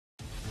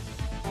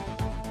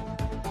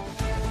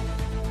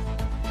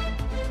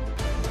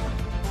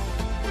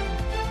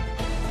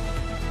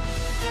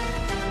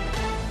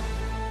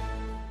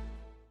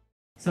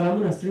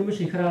سلامونه ستړي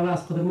مشئ ښه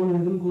راغلاست قدرمنو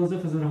لیدونکو زه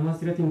فضل الرحمن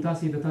سیرت یم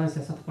تاسې د تان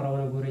سیاست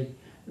خپرونه ګورئ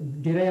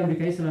ډېری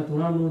امریکایي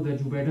سناتورانو د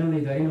جو بایډن له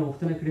ادارې نه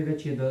غوښتنه کړې ده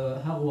چې د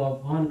هغو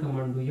افغان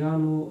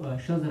کمانډویانو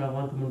 100,000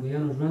 افغان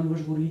کمانډویانو ژوند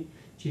وژغوري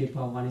چې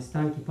په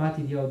افغانستان کې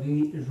پاتې دي او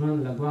دوی ژوند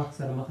له ګواښ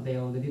سره مخ دی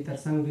او د دې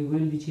ترڅنګ دوی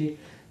ویل دي چې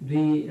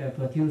دوی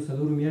په تېرو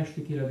 4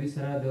 میاشتو کې له دوی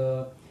سره د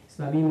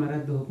اسلامي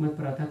امارت د حکومت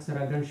پر راتګ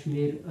سره ګڼ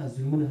شمېر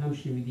ظلمونه هم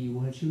شوي دي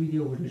وهل شوي دي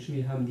او وژل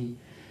شوي هم دي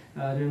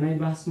نننی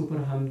بحث مو پر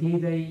همدې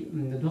دی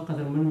د دوه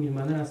قدرمنو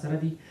میلمانه راسره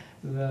دي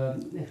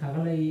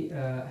ښاغلی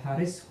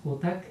حارث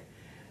هوتک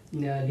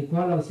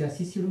لیکوال او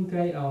سیاسي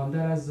څېړونکی او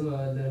همداراز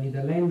د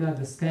نیدرلینډ نه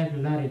د سکایپ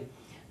له لارې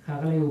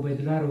ښاغلی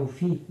عبیدالله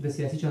روفي د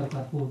سیاسي چارو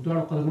کارپوه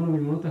دواړو قدرمنو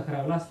میلمنو ته ښه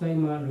راغلاست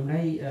وایم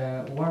لومړی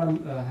غواړم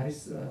حارث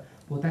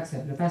هوتک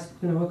صاحب له تاسې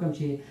پوښتنه وکړم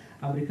چې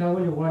امریکا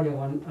ولې غواړي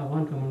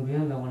افغان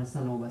کمانډویان له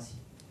افغانستان نه وباسي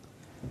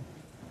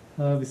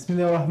بسم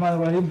الله الرحمن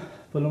الرحیم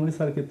په لومړي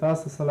سر کې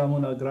تاسو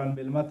سلامونه ګران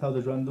میلمه ته او د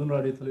ژوندون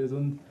راډیو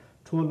تلویزیون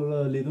ټول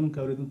لیدونکو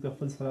اورېدونکو ته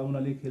خپل سلامونه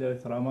لیک هیله او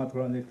احترامات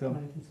وړاندې کړم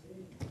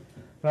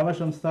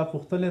راوشم ستا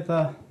پوښتنې ته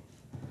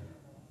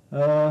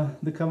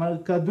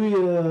که دوی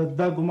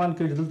دا ګمان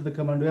کوي چې دلته د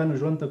کمانډویانو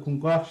ژوند ته کوم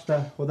ګواښ شته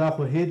خو دا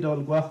خو هېڅ ډول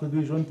ګواښ د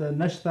دوی ژوند ته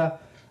نشته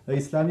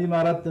اسلامي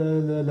امارت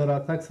له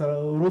راتګ سره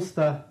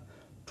وروسته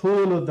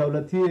ټولو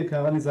دولتي که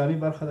هغه نظامي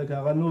برخه ده که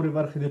هغه نورې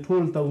برخې دي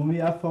ټولو ته عمومي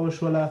عفوه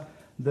وشوله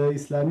د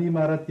اسلامي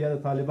امارت یا د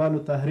طالبانو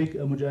تحریک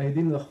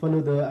مجاهدین د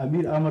خپلو د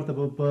امیر امر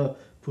ته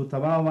په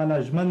تمام معنا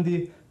ژمن دي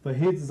په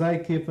هیڅ ځای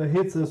کې په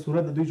هیڅ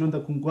صورت د دوی ژوند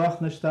ته کوم ګواښ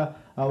نشته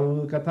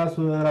او که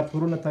تاسو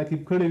راپورونه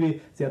تعقیب کړي وي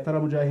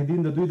زیاتره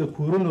مجاهدین د دوی د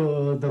کورونو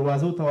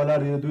دروازو ته ولاړ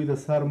دي د دوی د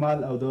سر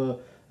مال او د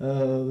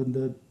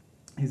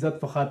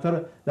عزت په خاطر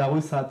د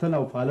هغوی ساتنه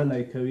او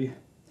پالنه یې کوي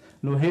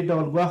نو هیڅ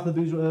ډول ګواښ د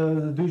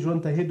دوی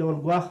ژوند ته هیڅ ډول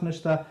ګواښ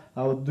نشته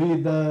او دوی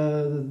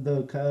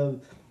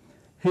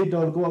هیڅ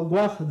ډول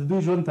ګواښ د دوی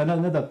ژوند ته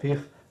نه ده پیښ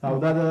او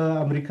دا د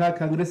امریکا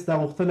کانګرس دا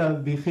غوښتنه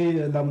بیخي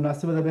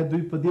نامناسبه ده باید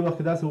دوی په دې وخت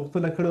کې داسې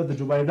غوښتنه کړې وه د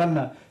جو بایډن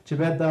نه چې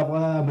باید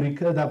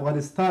د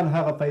افغانستان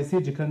هغه پیسې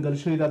چې کنګل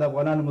شوي دا د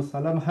افغانانو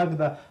مسلم حق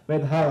ده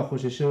باید هغه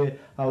خوشې شوې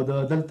او د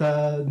دلته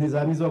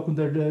نظامي ځواکونو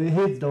ته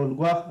هیڅ ډول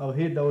ګواښ او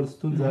هیڅ ډول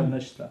ستونزه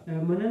نشته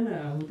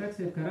مننه هوتک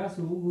صاحب که راسو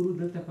وګورو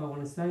دلته په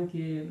افغانستان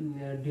کې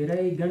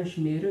ډېری ګڼ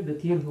شمېره د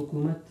تېر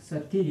حکومت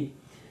سرتېري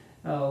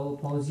او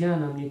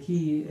پوځیان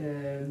امنیتي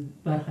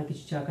برخه کې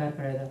چې چا کار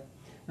کړی ده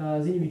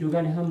ځینې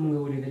ویډیوګانې هم موږ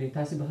ولیدلې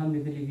تاسې به هم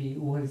لیدلې وي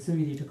وهل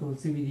سوي دي ټکول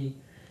سوي دي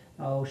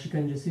او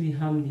شکنجه سوي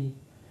هم دي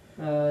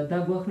دا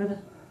ګواښ نه ده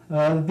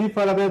دې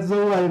په اړه باید زه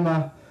ووایم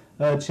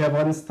چې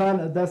افغانستان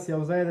داسې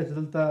یو ځای ده چې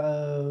دلته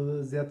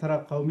زیاتره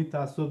قومي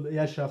تعصب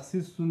یا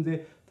شخصي ستونزې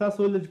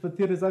تاسو ولیدل چې په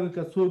تېر نظام کې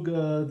که څوک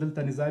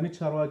دلته نظامي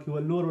چارواکي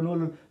ول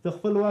نور د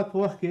خپل واک په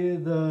وخت کې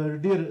د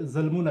ډېر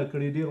ظلمونه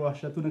کړي ډېر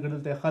وحشتونه کړي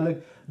دلته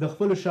خلک د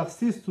خپلو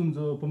شخصي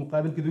ستونزو په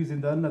مقابل کې دوی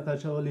زندانونه ته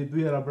اچولي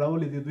دوی یې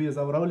ربړولي دي دوی یې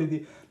ځورولي دي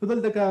نو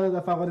دلته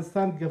که په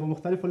افغانستان کې په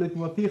مختلفو ولایتو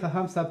کې پیښه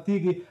هم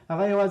ثبتېږي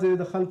هغه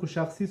یوازې د خلکو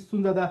شخصي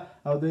ستونزه ده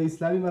او د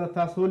اسلامي امارت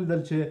تاسو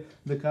ولیدل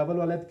چې د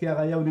کابل ولایت کې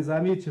هغه یو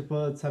نظامي چې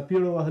په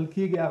څپېړو وهل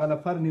کېږي هغه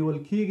نفر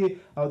نیول کېږي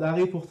او د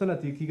هغې پوښتنه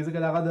ترې کېږي ځکه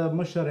د هغه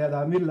د مشر یا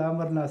د امیر له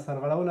امر نه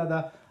سرغړونه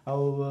ده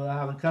او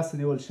هغه کس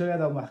نیول شوی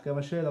ده او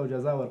محکمه شوی ده او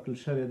جزا ورکړل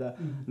شوې ده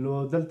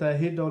نو دلته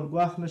هېڅ ډول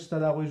ګواښ نشته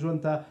د هغوی ژوند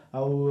ته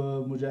او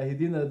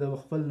مجاهدین د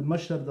خپل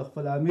مشر د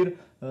خپل امیر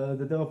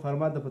د دغه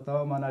فرمان ته په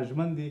تمام معنا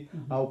ژمن دي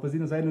او په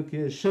ځینو ځایونو کې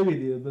شوي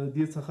دي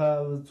دې څخه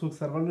څوک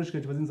سرغړونه نشي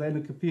کولی چې په ځینو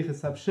ځایونو کې پیښې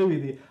ثبت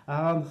شوي دي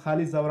هغه هم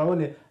خالي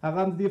ځورولې هغه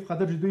هم د دې په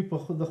خاطر چې دوی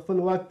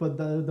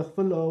د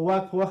خپل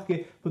واک په وخت کې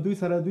په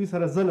دوی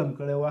سره ظلم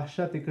کړی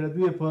وحشت یې کړی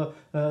دوی یې په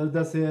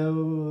داسې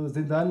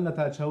زندانونو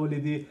ته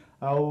اچولي دي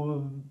او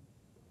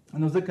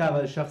نو ځکه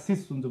هغه شخصي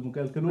ستونزو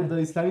مکل که نور د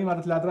اسلامي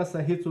امارت له ادرسه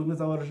هېڅوک نه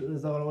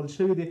ځورول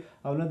شوي دي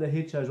او نه د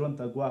هېڅ چا ژوند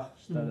ته ګواښ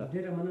شته ده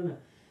ډېره مننه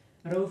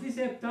روفي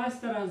صاحب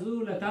تاسو ته راځو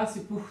له تاسې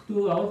پوښتو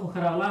اول خو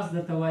ښه راغلاست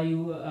درته وایو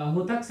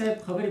هوتک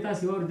صاحب خبرې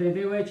تاسې واورېدې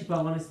دی وایي چې په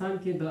افغانستان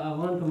کې د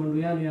افغان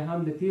کمانډویانو یا هم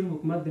د تېر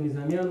حکومت د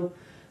نظامیانو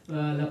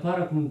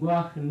لپاره کوم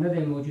ګواښ نه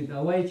دی موجود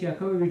او وایي چې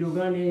کومې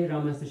ویډیوګانې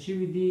رامنځته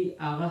شوي دي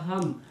هغه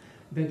هم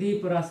د دې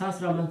پر اساس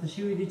رامنځته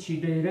شوي دي چې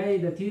ډېری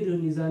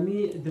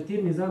د تېر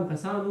نظام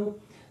کسانو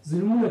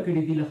ظلمونه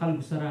کړي دي له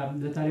خلکو سره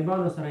د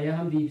طالبانو سره یا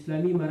هم د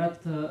اسلامي امارت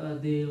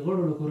د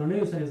غړو له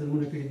کورنیو سره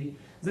ظلمونه کړي دي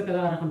ځکه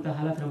دغه رقم ته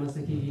حالت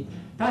رامنځته کېږي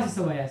تاسې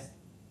څه وایاست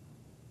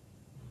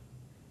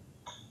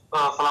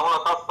سلامونه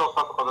تاسو ته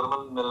ستاسو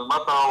قدرمن مېلمه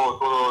ته او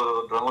ټولو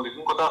درنو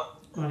لیدونکو ته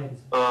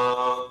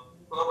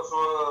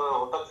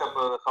هوتک صاحب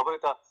خبرې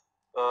ته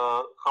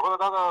خبره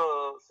دا ده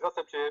سیاست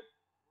صاحب چې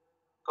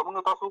که موږ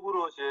تاسو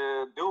وګورو چې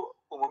دوی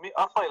عمومي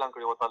عفوه اعلان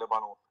کړې وه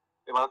طالبانو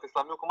امارت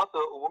اسلامي حکومت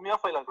عمومي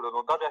عفوه اعلان کړې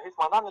نو دا بیا هېڅ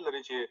معنا نه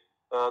لري چې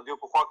دوی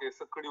پخوا کې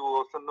څه کړي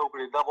وو څه نه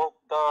کړي دا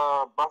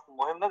بحث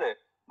مهم نه دی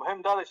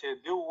مهم دا دی چې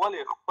دوی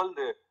ولې خپل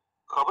د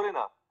خبرې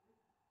نه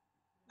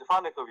دفاع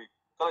نه کوي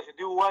کله چې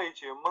دوی وایي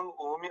چې موږ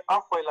عمومي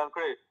عفوه اعلان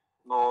کړې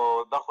نو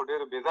دا خو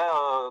ډېر بې ځایه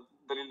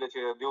دلیل دی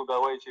چې دوی دا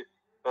وایي چې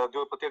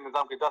دوی په تېر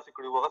نظام کې داسې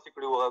کړي وو هغسې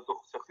کړي وو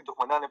شخصي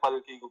دښمنان یې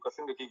پالل کېږي که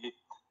څنګه کېږي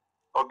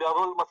او بیا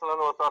بل مثلا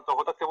ورته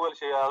هوتک ته وویل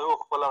چې هغه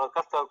خپل هغه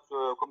کس ته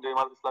کوم د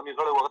امارت اسلامي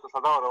غړی و هغه ته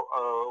سزا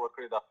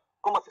ورکړې ده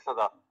کومه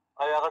سزا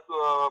ایا هغه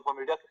په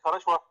میډیا کې خره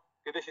شوه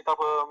کېدای شي تا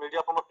په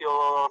میډیا په مخ کې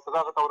یو سزا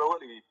هغه ته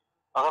ورولې وي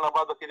هغه نه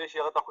بعد به کېدای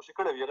شي هغه ته خوشي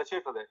کړی وي هغه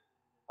چېرته دی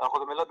خو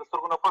د ملت د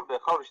سترګو نه پټ دی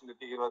خاورې شیندل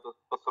کېږي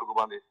په سترګو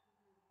باندې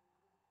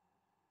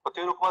په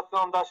تېر حکومت کې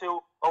هم دا شی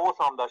او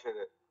اوس هم دا شی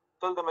دی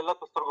تل د ملت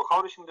په سترګو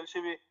خاورې شیندل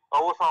شوي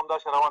او اوس هم دا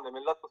شی روان دی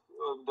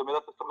د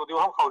ملت په سترګو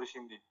دیو هم خاورې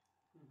شیندي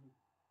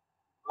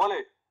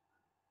ولې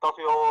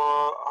تاسو یو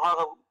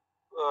هغه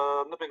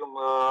نه پوهېږم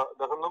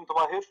دغه نوم ته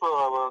ما هېر شو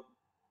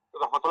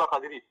رحمت الله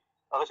قادري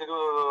هغه چې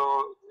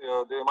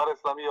د امارت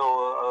اسلامي او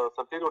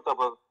سرتېري ورته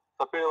په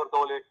څپېړې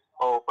ورکولې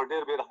او په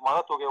ډېر بې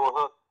رحمانه توګه یې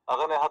وهه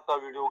هغه نه حتی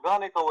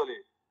ویډیوګانې کولې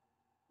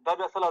دا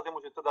بیا څه لازم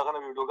و چې ته د هغه نه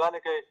ویډیوګانې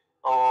کوې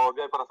او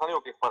بیا یې په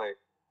رسنیو کې خپروې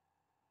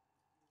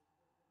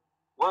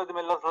ولې د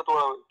ملت زړه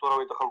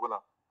توروئ د خلکو نه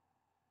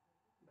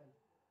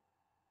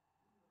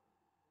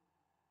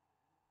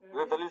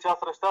د دلیل چا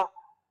سره شته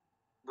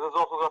د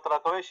ذوق راته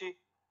راکوی شي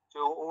چې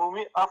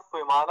عمومي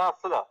عفو معنا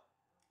څه ده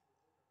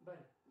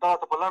دا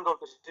ته په لنډ ډول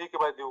تشریح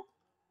کې باید دیو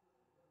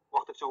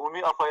وخت چې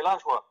عمومي عفو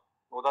اعلان شوه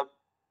نو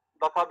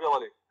دا کار بیا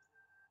ولې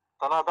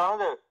تنها دا نه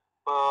دی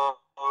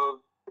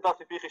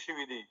داسې پېښې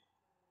شوي دي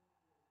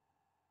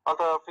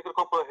هلته فکر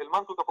کوم په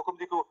هلمند کې که په کوم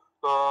دي کې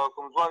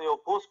کوم ځوان یو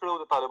پوسټ کړی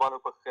و د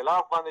طالبانو په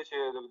خلاف باندې چې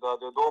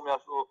د 2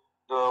 میاشتو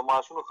د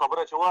معاشونو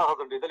خبره چې وه هغه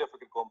ځنډېدلې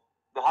فکر کوم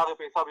د هغې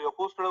په حساب یو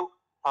پوسټ کړی و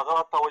هغه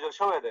حتی وژل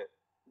شوی دی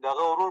د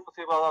هغه ورور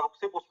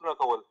پسې پوسټونه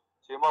کول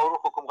چې ما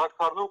ورور خو کوم غټ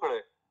کار نه و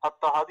کړی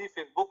حتی هادي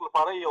فیسبوک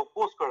لپاره یو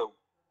پوسټ کړی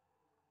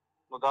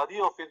نو د هادي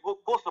او فیسبوک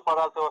پوسټ لپاره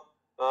هلته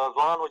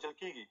ځوانان وژل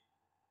کېږي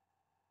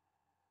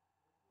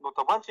نو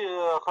طبعا چې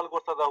خلک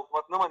ورسره د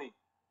حکومت نه مني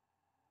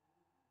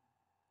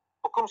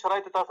په کوم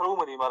شرایطو تا سره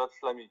ومني امارت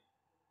اسلامي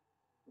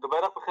د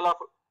بیرغ په خلاف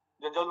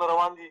جنجالونه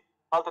روان دي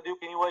هلته دیو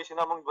کې وایي چې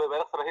نه موږ د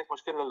بیرغ سره هېڅ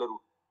مشکل نه لرو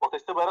وخت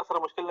چې ته بیرغ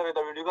سره مشکل لرې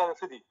دا ویډیوګانې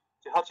څه دي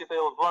چې هر چې ته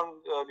یو ځوان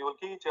نیول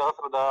کېږي چې هغه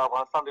سره د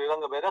افغانستان درې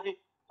رنګه بیرغ وي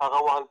هغه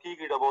وهل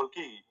کېږي ډبول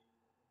کېږي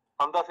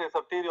همداسې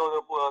سرتېري او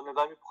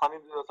نظامي پخواني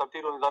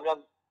سرتېري او نظامیان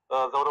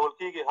ځورول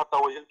کېږي حتی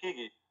وژل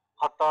کېږي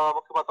حتی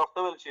مخکې ما تاسو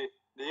ته ویل چې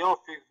د یو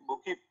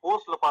فیسبوکي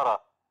پوسټ لپاره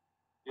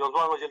یو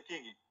ځوان وژل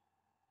کېږي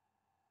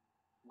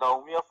دا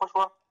عمومي عفوه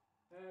شوه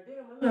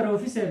ډېره مننه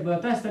رؤفي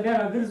صاحب تاسو ته بیا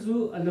راګرځو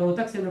له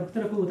هوتک صاحب نه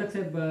پوښتنه کوم هوتک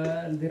صاحب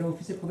د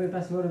رؤفي صاحب خبرې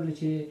تاسو واورېدلې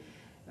چې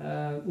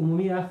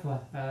عمومي عفوه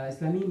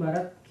اسلامي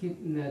امارت کې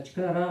چې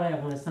کله راغی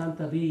افغانستان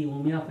ته دوی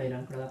عمومي عفوه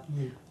اعلان کړه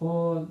خو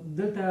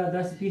دلته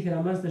داسې پېښې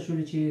رامنځته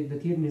شولې چې د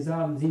تېر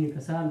نظام ځینې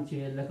کسان چې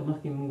لکه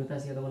مخکې موږ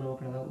تاسو یادونه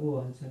وکړه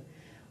ووهل شول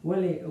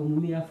ولې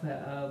عمومي عفوه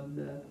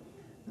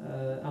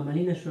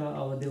عملي نه شوه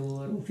او د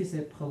رؤفي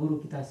صاحب خبرو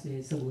کې تاسې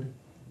څه ګورئ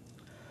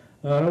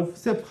رؤفي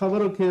صاحب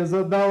خبرو کې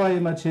زه دا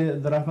وایم چې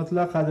د رحمت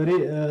الله قادري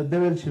ده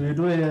ویل چې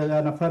ویډیو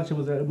یې نفر چې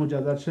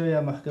مجازات شوی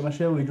یا محکمه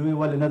شوی ویډیو یې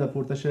ولې نه ده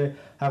پورته شوې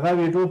هغه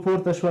ویډیو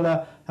پورته شوله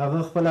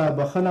هغه خپله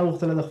بخښنه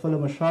وغوښتله د خپلو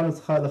مشرانو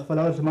څخه د خپل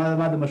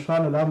ما د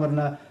مشرانو له امر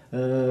نه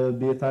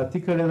بې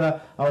اطاعتي کړې ده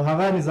او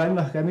هغه نظامي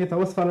محکمې ته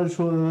وسپارل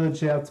شو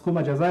چې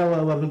کومه جزا یې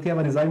ورکړل کېږي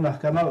هغه نظامي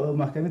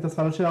محکمې ته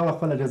سپارل شوې هغه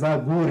خپله جزا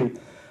ګوري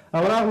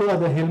او راغلو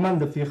د هلمند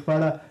د پیښ په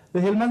اړه د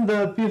هلمند د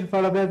پیښې په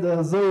اړه باید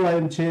زه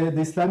ووایم چې د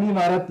اسلامي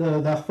امارت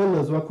د خپل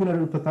ځواکونه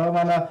په تمامه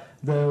معنا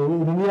د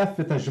عمومي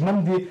عفوې ته ژمن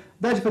دي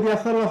دا چې په دې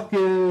اخر وخت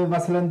کې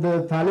مثلا د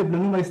طالب له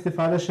نومه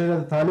استفاده شوې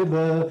د طالب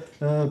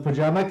په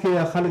جامه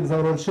کې خلک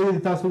ځورول شوي دي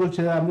تاسو وګورئ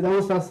چې دا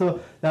اوس تاسو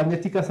د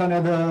امنیتي کسان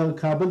یا د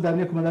کابل د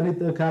امنیت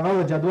قومندانۍ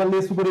کاغذ جدول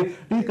لیست وګورئ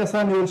ډېر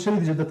کسان نیول شوي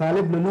دي چې د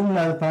طالب له نوم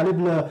نه د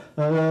طالب له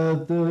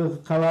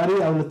قوارې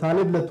او له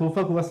طالب له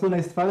توفق وسلو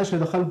نه استفاده شوې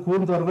د خلکو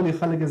کورونو ته ورغلي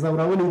خلک یې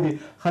ځورولي دي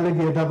خلک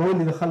یې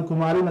ډبولي د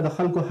خلکو مالونه د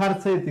خلکو هر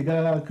څه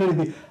یې کړي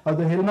دي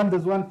او د هلمند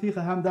د ځوان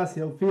پیښه هم داسې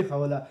یو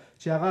پیښه وله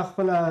چې هغه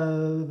خپله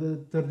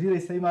تر ډېره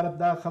اسلامي امارت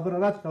دا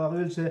خبره رد کړه هغه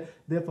ویل چې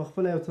دی په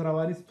خپله یو څه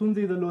رواني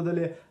ستونزې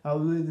درلودلې او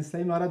د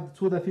اسلامي امارت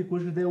څو دفعې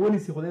کوشش دی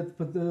ونیسي خو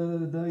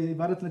د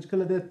عبارت نه چې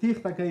کله دی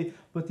تیښته کوي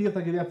په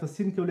تیښته کې بیا په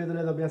سیند کې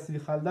ولیدلی ده بیا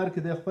سوي خالدار کې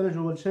دی خپله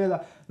ژوبل شوې ده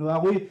نو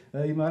هغوی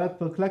امارت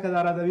په کلکه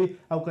دا ردوي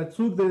او که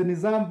څوک د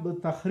نظام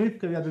تخریب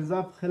کوي یا د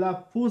نظام خلاف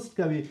پوسټ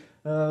کوي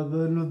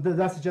نو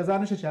داسې جزا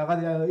نشته چې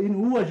هغه این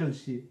ووژل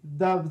شي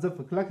دا زه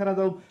په کلکه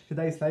ردوم چې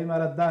دا اسلامي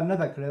امارت دا نه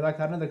ده کړې دا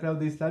کار نه ده کړی او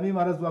د اسلامي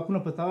امارت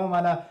ځواکونه په تمامه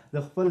معنا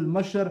د خپل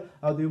مشر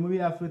او د عمومي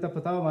عفوې ته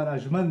په تمامه معنا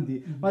ژمن دي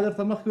ما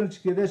درته مخکې ویل چې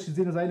کېدای شي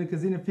ځینو ځایونو کې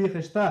ځینې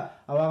پېښې شته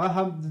او هغه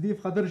هم د دې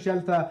په خاطر چې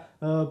هلته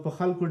په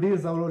خلکو ډېر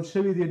ځورول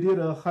شوي دي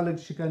ډېر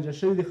خلک شکنجه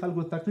شوي دي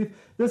خلکو تکلیف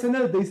داسې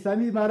نه د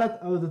اسلامي امارت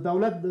او د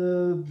دولت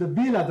د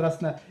بیل ادرس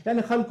نه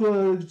یعنې خلکو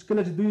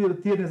کله چې دوی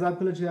تېر نظام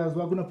کله چې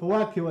ځواکونه په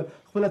واک کې ول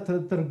خپله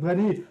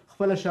تربګني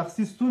خپله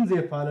شخصي ستونزې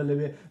یې پاللې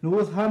وې نو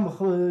اوس هم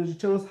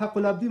چې اوس حق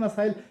العبدي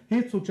مسایل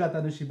هېڅوک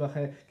چاته نشي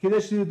بخی کېدای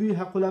شي دوی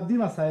حق العبدي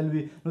مسایل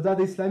وي نو دا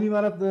د اسلامي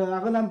امارت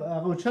هغه هم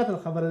هغه چاته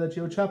خبره ده چې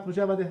یو چا په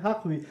چا باندې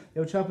حق وي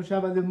یو چا په چا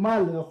باندې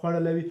مال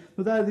خوړلی وي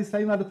نو دا د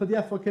اسلامي امارت په دې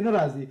عفوه کې نه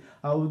راځي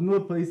او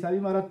نور په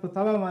اسلامي امارت په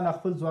تمامه معنا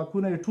خپل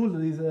ځواکونه یې ټول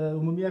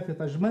عمومي عفوې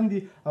ته ژمن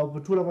دي او په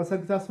ټول افغانستان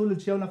کې تاسو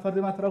ولیدل چې یو نفر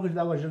دې ما ته راغی چې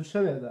دا وژل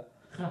شوی ده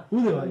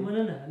ودې وایي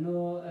مننه. نو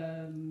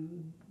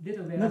دې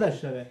ته نه ده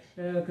شوی.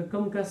 که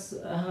کوم کس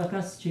هغه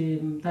کس چې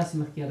تاسې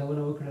مخکې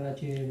یادونه وکړله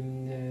چې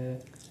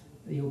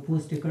یو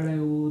پوسټ یې کړی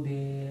و د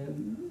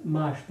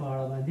معاش په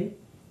اړه باندې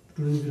په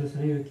ټولنیزو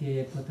رسنیو کې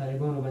په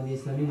طالبانو باندې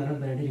اسلامي امارت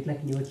باندې ډېرې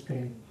کلکې نیوکې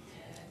کړې وې.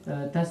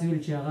 تاسو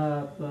ویل چې هغه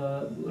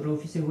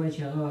رؤفي صاحب وایي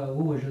چې هغه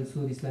ووژل سو،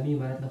 د اسلامي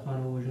امارت لخوا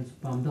نه ووژل سو،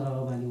 په همدغه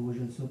هغه باندې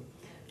ووژل سو،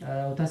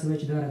 او تاسو وایي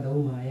چې دا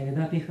ردومه، یعنې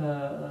دا پېښه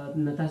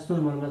نه تاسو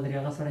څومره معلومات لري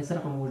هغه سړی سره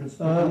هم ووژل سو؟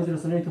 په ټولنیزو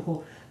رسنیو کې خو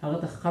هغه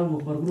ته خلکو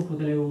غبرګون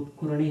ښودلی و،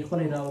 کورنۍ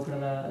خپله یې دا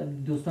وکړله،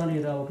 دوستانو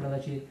یې دا وکړله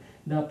چې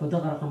دا په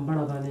دغه رقم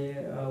بڼه باندې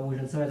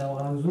وژل شوی دا.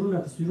 هغه انځورونه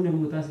تصویرونه یې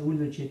موږ تاسې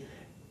ولیدل چې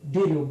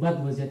ډېر یو بد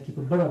وضعیت کې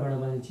په بڼه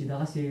باندې چې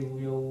دغسې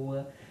یو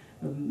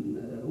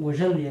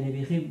وژل یعنې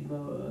بیخي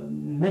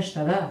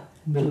نشته ده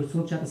چې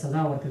څوک چاته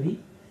سزا ورکوي.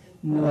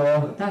 نو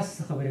تاسو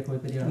څه خبرې کوئ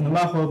په دې اړه؟ نو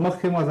ما خو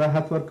مخکې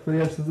وضاحت ورکړ په دې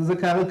اړه،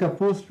 ځکه هغه که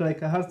پوسټ کړی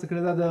که هر څه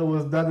کړی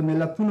دا د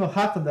ملتونو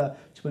حق ده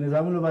چې په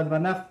نظامونو باندې به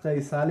نقد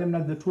کوي. سالم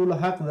نقد د ټولو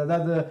حق ده. دا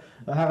د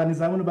هغه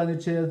نظامونو باندې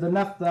چې د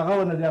نقد هغه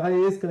ونه لري هغه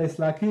یې هېڅکله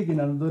اصلاح کېږي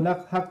نه. د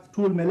نقد حق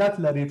ټول ملت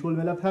لري، ټول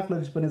ملت حق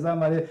لري چې په نظام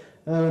باندې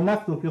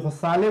نقد وکړي، خو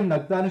سالم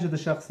نقد، دا نه چې د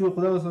شخصي او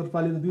خدای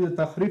ورپالي د دوی د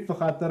تخریب په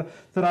خاطر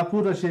ته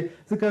راپورته شي،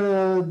 ځکه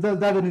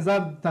دا د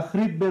نظام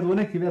تخریب باید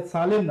ونه کړي، باید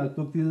سالم نقد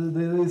وکړي د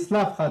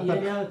اصلاح په خاطر.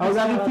 او د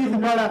هغې پېښې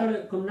په اړه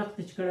کوم نقد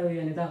چې کړی وي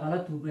یعنې دا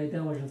غلط و، باید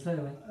دا وژل شوی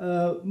وی؟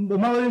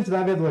 ما ویل چې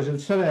دا باید وژل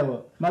شوی و.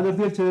 ما درته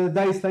ویل چې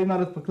دا اسلامي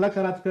امارت په کلکه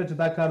رد کړی چې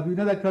دا کار دوی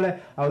نه ده کړی،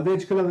 او دی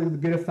چې کله د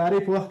ګرفتارۍ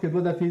په وخت کې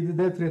 2 دفعې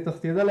دی ترې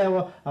تښتېدلی و،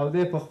 او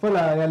دی په خپله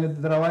یعنې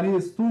د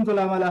رواني ستونزو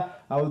له امله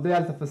او دی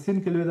هلته په سیند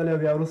کې لوېدلی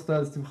و، بیا وروسته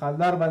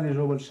استمخالدار باندې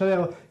ژوبل شوی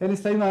و. یعنې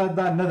اسلامي امارت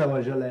دا نه ده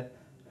وژلی،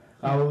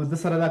 او د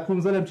سره دا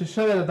کوم ظلم چې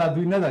شوی ده دا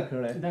دوی نه ده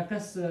کړی. دا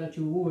کس چې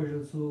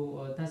ووژل سو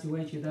تاسې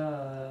وایي چې دا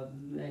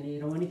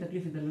یعنې رواني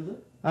تکلیف یې درلوده؟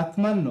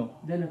 حتما نو.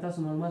 دا نه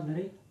تاسو معلومات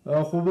لرئ؟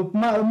 خو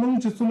موږ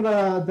چې څومره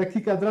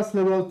دقیق ادرس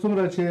لرو او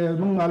څومره چې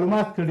موږ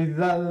معلومات کړي دي،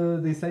 دا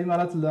د اسلامي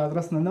امارت له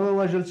ادرس نه و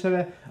وژل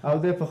شوی، او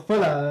دی په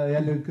خپله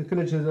یعنې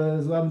کله چې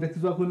امنیتي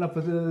ځواکونه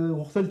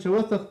غوښتل چې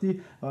وتښتي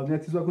او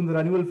امنیتي ځواکونه د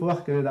رانیولو په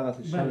وخت کې دی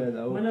دغسې شوی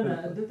ده. مننه.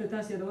 دلته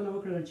تاسې یادونه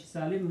وکړله چې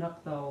سالم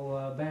نقد او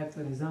باید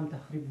نظام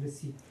تخریب نه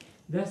سي.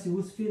 داسې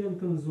اوس فکر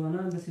کوم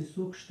ځوانان داسې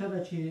څوک شته ده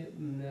چې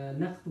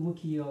نقد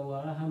وکړي او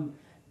هغه هم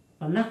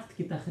په نقد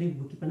کې تخریب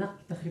وکړي؟ په نقد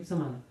کې تخریب څه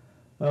معنی؟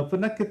 په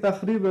نقد کې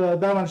تخریب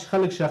دا معنی چې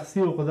خلک شخصي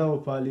عقده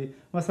وپالي.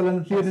 مثلا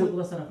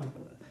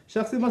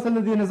شخصي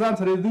مثلا د نظام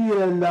سره دوی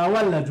له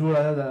اول نه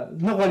جوړه ده،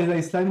 نه غواړي د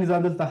اسلامي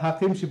نظام دلته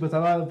حاکم شي،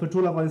 په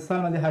ټول افغانستان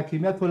باندې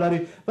حاکمیت ولري،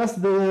 بس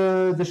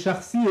د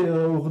شخصي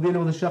عقدې نه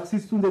او د شخصي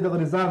ستونزې دغه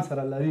نظام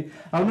سره لري،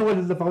 او نه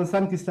غواړي د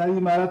افغانستان کې اسلامي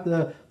امارت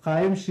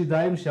قایم شي،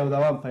 دایم شي او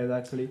دوام پیدا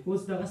کړي.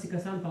 اوس دغسې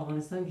کسان په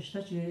افغانستان کې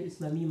شته چې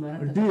اسلامي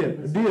امارت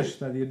ډېر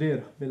شته دي، ډېر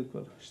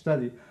بالکل شته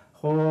دي،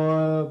 خو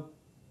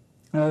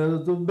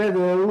باید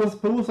اوس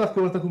په اوس وخت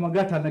کې ورته کومه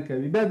ګټه نه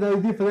کوي. بیا د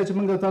دې په ځای چې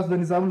موږ تاسو د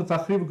نظامونو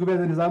تخریب وکړو، بیا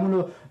د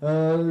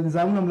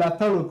نظامونو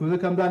ملاتړ وکړو،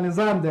 ځکه همدا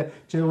نظام دی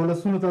چې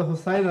ولسونو ته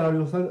هوساینه راوړي،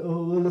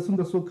 ولسونو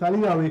ته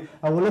سوکالي راوړي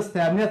او ولس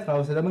ته امنیت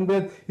راوستي. موږ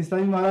باید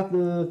اسلامي امارت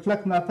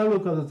کلک ملاتړ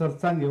وکړو، تر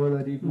څنګ یې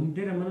ودرېږو.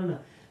 ډېره مننه.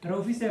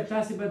 رؤفي صاحب،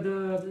 تاسې به د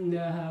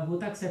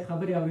هوتک صاحب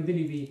خبرې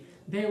اورېدلې وي.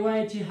 دی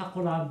وایي چې حق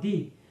العبدي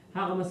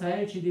هغه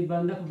مسایل چې د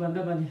بنده په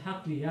بنده باندې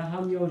حق وي یا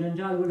هم یو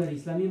جنجال ولري،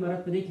 اسلامي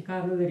امارت په دې کې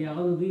کار نه لري،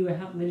 هغه نو دوی وایي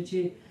حق لري چې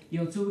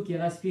یو څه وکړي،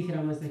 داسې پېښې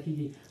رامنځته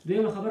کېږي.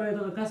 دویمه خبره یې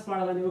دغه کس په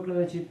اړه باندې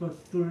وکړله چې په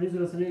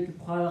ټولنیزو رسنیو کې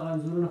پخوا دغه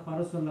انځورونه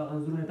خپاره سول، هغه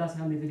انځورونه تاسې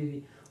هم لیدلي دي،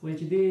 وایي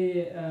چې دې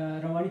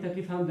رواني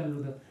تکلیف هم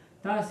درلوده.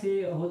 تاسې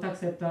هوتک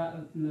صاحب ته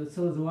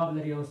څه ځواب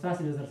لري او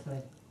ستاسې نظر څه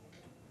دی؟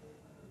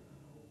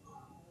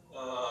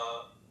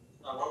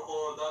 هغه خو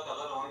دا د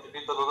هغه رواني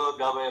تکلیف درلوده،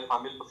 بیا به یې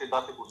فامیل پسې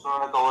داسې پوښتنه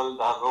نه کول.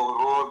 د هغه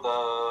ورور د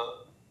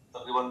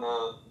تقریبا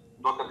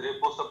 2 که 3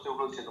 پوسټ چې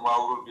وکړل چې زما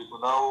ورور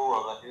بېګناه و،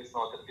 هغه هېڅ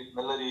ډول تکلیف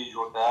نه لري،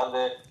 جوړ تیار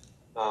دی،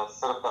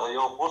 صرف دغه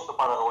یو پوسټ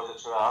لپاره هغه وژل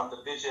شوی. هم تر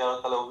دې چې هغه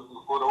کله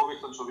له کوره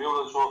وویستل شو،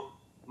 ویوړل شو،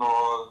 نو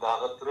د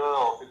هغه تره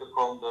او فکر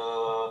کوم د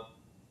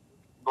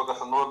 2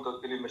 کسه نور د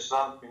کلي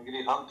مشران سپین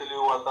ږیري هم تللي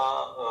وو، هلته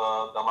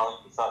د هماغه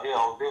ساحې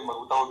او دې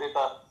مربوطه عهدې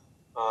ته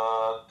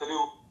تللي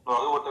وو. نو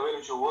هغوی ورته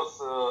ویلي چې اوس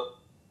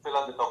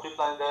فعلا د توقیف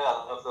لاندې دی،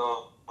 هغه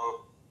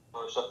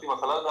شخصي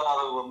مسله ده،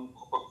 هغه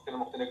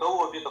مخکې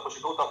کوو او دې ته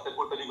خوشي کوو، تاسو ته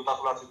کور ته لیږو،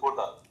 تاسو لاړ شئ کور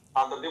ته.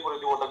 هم تر دې پورې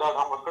دوی ورته ډاډ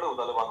هم ورکړی و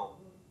طالبانو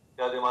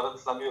یا د امارت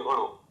اسلامي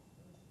غړو.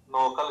 نو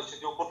کله چې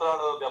دوی کور ته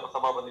لاړه، بیا په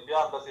سبا باندې بیا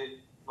همداسې،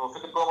 نو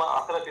فکر کوم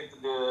اخره کې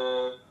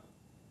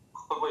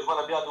خپل په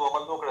ژمنه بیا دوی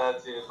عمل نه وکړی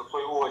چې تر څو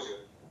یې ووژه.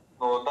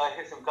 نو دا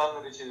هېڅ امکان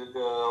نه دی چې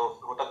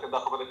هوتک دا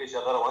خبره کوي چې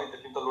هغه رواني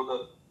تکلیف درلوده.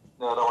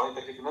 رواني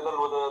تکلیف نه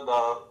درلوده، دا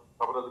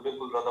خبره زه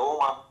بلکل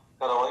ردومه.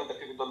 که رواني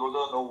تکلیف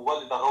درلوده نو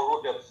ولې د هغه ورور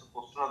بیا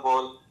پوسټونه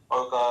کول او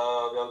که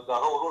د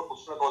هغه ورور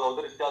پوسټونه کول او د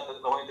رښتیا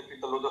رواني تکلیف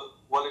درلوده،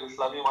 ولې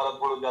اسلامي امارت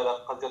غړو بیا د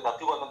قضیه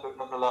تعقیب ونه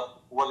کړله،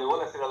 ولې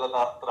ونڅېدله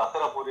تر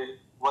اخره پورې،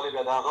 ولې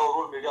بیا د هغه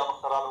ورور میډیا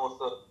مخته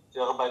رانوسته چې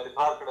هغه باید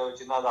اقرار کړی و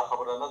چې نه دا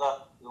خبره نه ده،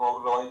 زما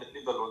ورور رواني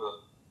تکلیف درلوده.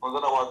 نو زه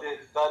نه واضح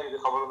ښکاري د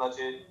خبرو نه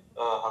چې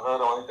هغه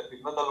رواني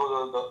تکلیف نه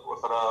درلوده،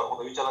 ورسره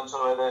عدوي چلند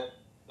شوی دی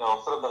او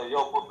صرف دغه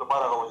یو پوسټ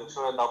لپاره هغه وژل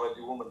شوی، دا باید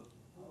یې ومني.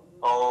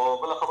 او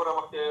بله خبره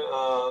مخکې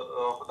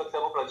هوتک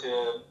صاحب وکړه چې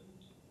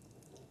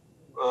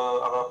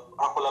هغه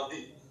حق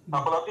العبدي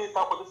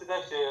تا خو داسې دی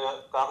چې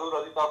که هغوی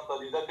راځي تاسو ته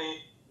لیده کوي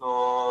نو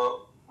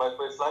باید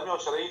په اسلامي او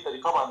شرعي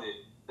طریقه باندې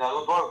د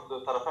هغه دواړو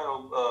طرفینو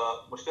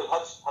مشکل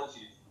حل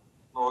شي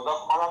نو دا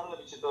خو معنا نه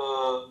لري چې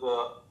د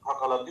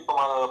حق العبدي په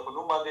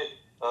نوم باندې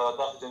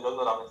داسې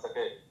جنجالونه رامنځته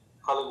کوي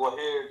خلک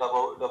وهي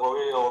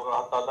ډبوي او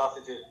حتی داسې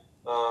چې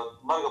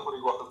مرګه پورې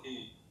ګواښل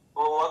کېږي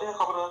نو واضح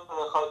خبره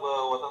خلک به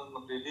وطن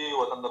پرېږدي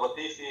وطن نه به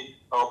تېښي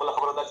او بله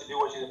خبره دا چې دوی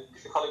وایي چې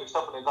داسې خلک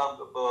شته په نظام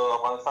په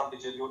افغانستان کې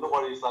چې دوی نه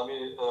غواړي اسلامي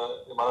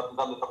امارت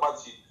نظام دلته پاتې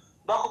شي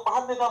دا خو په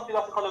هر نظام کې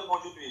داسې خلک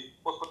موجود وي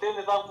اوس په تېر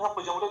نظام کې هم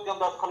په جمهوریت کې هم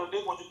داسې خلک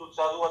ډېر موجود وو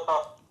چې هغوی ورته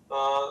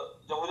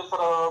جمهوریت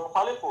سره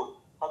مخالف وو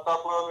حتی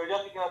په میډیا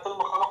کې تل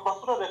مخامخ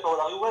بحثونه به یې کول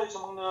هغوی ویل چې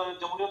موږ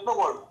جمهوریت نه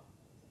غواړو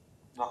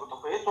هغوی ته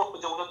خو هېڅ وخت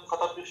په جمهوریت کې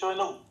خطر پېښ شوی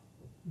نه وو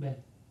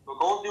نو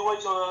که اوس دوی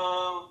وایي چې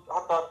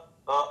حتی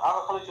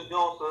هغه خلک چې دوی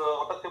اوس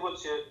هوتک صاحب ویل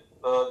چې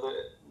د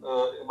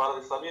امارت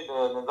اسلامي د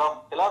نظام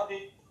خلاف دي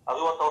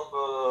هغوی ورته اوس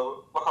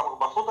مخامخ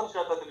بحثو ته نشي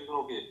راتلی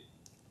تلویزیونو کې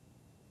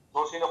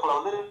نور شیونه خو لا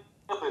لرې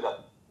نه پرېږده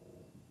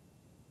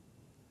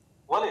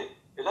ولې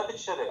علت یې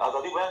څه شی دی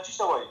ازادي بیان څه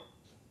ته وایي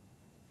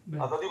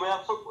ازادي بیان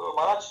څه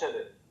معنا څه شی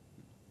دی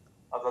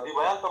ازادي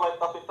بیان ته باید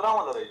تاسو احترام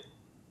ولرئ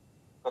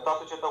که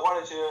تاسو چېرته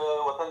غواړئ چې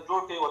وطن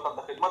جوړ کړئ وطن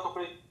ته خدمت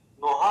وکړئ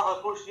نو هغه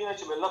ټول شیونه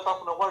چې ملت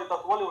تاسو نه غواړي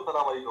تاسو ولې ورته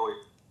رامایي کوئ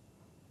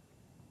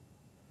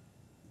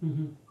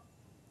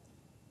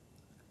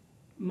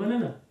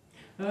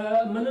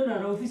مننه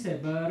رؤفي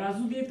صاحب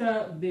راځو دې ته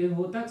د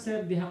هوتک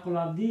صاحب د حق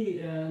العبدي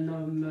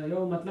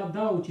یو مطلب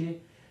دا و چې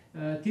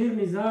تیر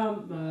نظام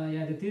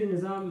یا د تیر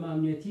نظام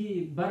امنیتي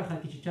برخه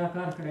کې چې چا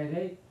کار کړی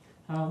دی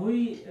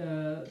هغوی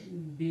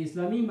د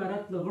اسلامي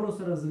امارت له غړو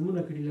سره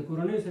ظلمونه کړي له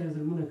کورنیو سره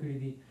ظلمونه کړي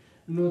دي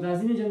نو دا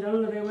ځینې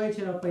جنجالونه دی وایي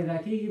چې راپیدا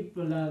کېږي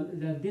له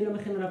دې نه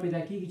مخکې نه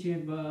راپیدا کېږي چې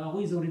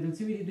هغوی ځورېدل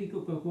شوي دي دوی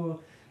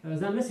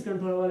ځان نشي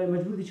کنټرولولی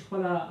مجبور دي چې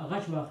خپله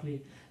غچ واخلي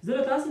زه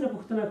له تاسې نه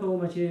پوښتنه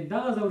کوم چې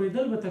دغه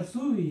ځورېدل به تر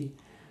څو وي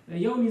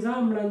یو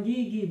نظام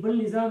ړنګېږي بل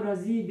نظام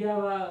راځي بیا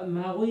به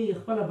هغوی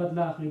خپله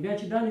بدله اخلي بیا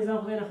چې دا نظام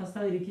خدای نخواسته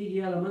لرې کېږي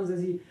یا له منځه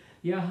ځي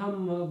یا هم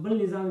بل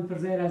نظام پر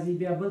ځای راځي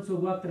بیا بل څوک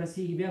واک ته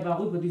رسېږي بیا به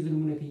هغوی په دوی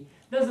ظلمونه کوي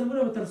دا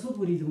ظلمونه به تر څو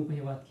پورې زموږ په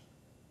هېواد کې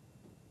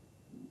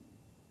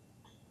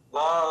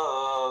دا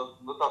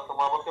د تاسو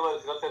ما مخکې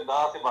ویل سیاست صاحب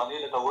داسې باندې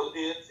لټول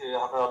دي چې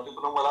حق العبدي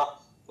په نوم والا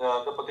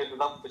د په تېر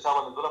نظام په چا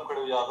باندې ظلم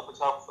کړی یا هغه په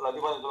چا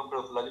فلاني باندې ظلم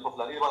کړی فلاني په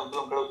فلاني باندې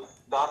ظلم کړی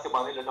داسې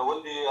باندې لټول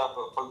دي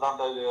خپل ځان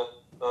ته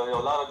یو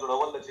لاره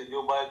جوړول ده چې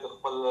دوی باید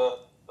خپل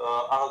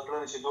هغه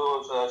کړنې چې دوی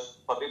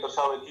پر دې تر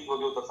شا کېږي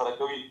دوی ترسره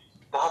کوي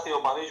داسې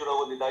یو باندې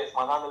جوړول دي دا هېڅ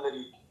معنا نه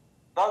لري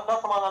دا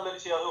څه معنا لري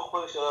چې هغه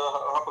خپل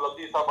حق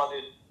العبدي حساب باندې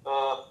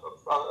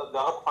د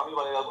هغه په فامیل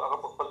باندې هغه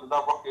په خپل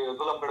نظام وخت کې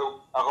ظلم کړی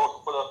هغه اوس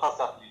خپل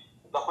قصد اخلي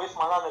دا خو هېڅ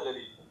معنا نه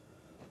لري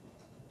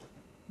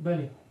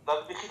دا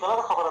بیخي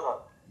غلطه خبره ده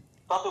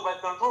تاسو باید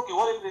کنټرول کړئ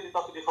ولې پرېږدئ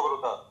تاسو دې خبرو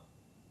ته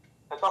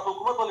تاسو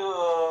حکومت ولې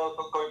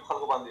کوئ په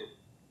خلکو باندې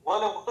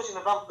ولې غوښته چې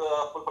نظام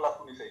خپل په لاس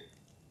ونیسئ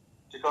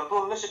چې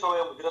کنټرول نشي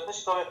کوئ مدیریت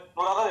نشي کوئ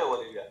نو راغلی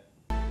ولې بیا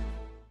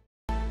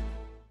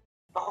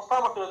دا خو ستا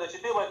مسله ده چې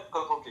دې باید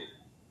کنټرول کړي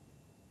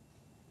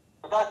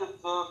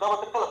دا به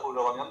تر کله پورې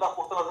روان وي همدا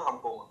پوښتنه زه هم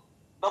کوم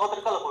دا به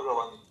تر کله پورې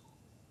روان وي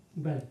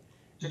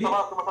چې سبا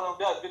مثلا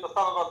بیا بېرته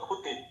ستا نظام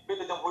سقوط کوي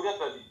بېرته جمهوریت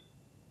راځي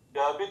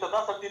بیا بېرته دا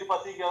سرتېري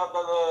پاڅېږي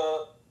هغه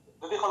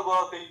د دې خلکو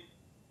هغه کوي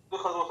د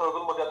خلکو سره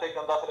ظلم زیاتی کوي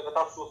همداسې لکه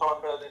تاسو شو سوال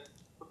کړی دی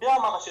بیا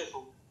هماغه شی شو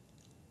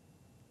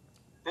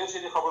تېر شي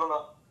دې خبرونه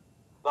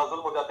دا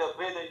ظلم زیاتی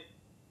پرېږدئ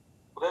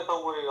خدای ته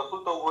وګورئ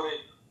رسول ته وګورئ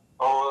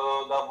او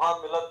د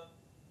افغان ملت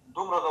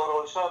دومره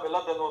ځورول شوی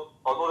ملت دی نور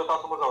او نور یې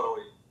تاسو مه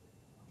ځوروئ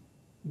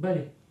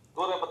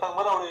نور یې په تنګ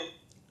مه راوړئ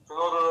چې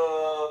نور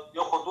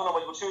یو خو دونه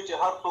مجبور شوي چې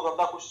هر څوک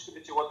همدا کوشش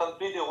کوي چې وطن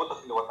پرېږدي او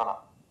وتښتي له وطنه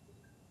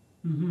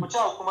په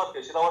چا حکومت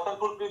کوي چې دا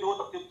وطن ټول پرېږدي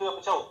وتښتي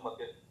په چا حکومت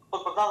کوي خپل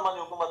پر ځان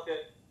باندې حکومت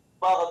کوي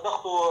په هغه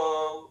دښتو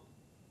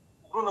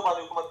غرونو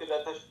باندې حکومت کوي بیا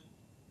تش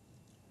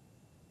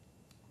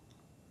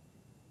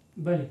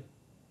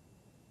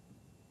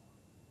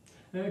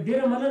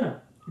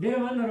ډېره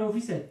مننه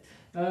رؤفي صاحب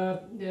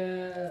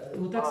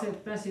هوتک صاحب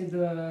تاسې د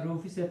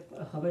رؤفي صاحب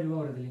خبرې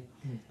واورېدلې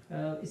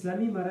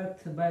اسلامي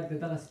امارت باید د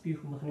دغسې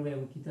پیښو مخنیوی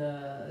وکړي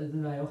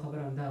دا یو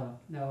خبره همدا وه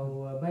او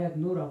باید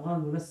نور افغان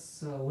ولس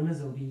ونه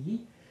ځورېږي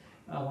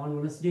افغان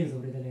ولس ډېر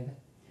ځورېدلی ده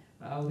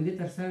او د دې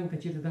تر څنګ که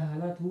چېرته دا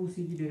حالات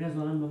واوسېږي ډېری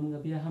ځوانان به موږ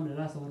بیا هم له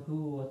لاسه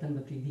ورکوو وطن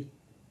به پرېږدي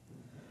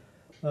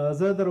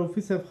زه د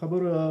رؤفي صاحب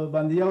خبرو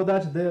باندې یو دا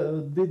چې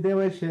دی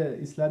وایي چې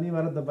اسلامي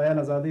امارت د بیان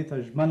ازادۍ ته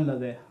ژمن نه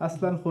دی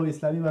اصلا خو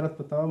اسلامي امارت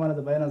په تمامه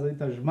د بیان ازادۍ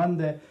ته ژمن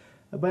دی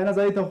بیان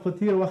ازادۍ ته په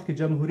تېر وخت کې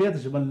جمهوریت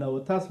ژمن نه و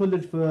تاسو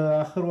ولید په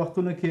آخر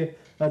وختونو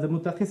کې د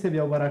متقي صاحب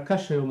یو مرکه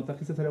شوی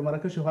متقي صاحب یو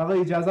مرکه شوی هغه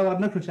اجازه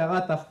ورنه کړو چې هغه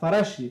ته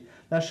خپره شي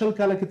دا 20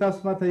 کاله کې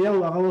تاسو ماته یو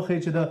هغه وښیي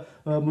چې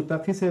د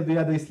متقي صاحب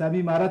یا د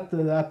اسلامي امارت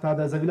حتی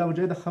د ذویله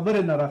مجاهد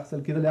خبرې نه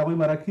راخیستل کېدلې هغوی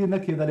مرکې نه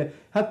کېدلې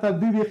حتی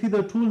دوی بیخي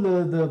د ټول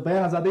د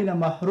بیان ازادۍ نه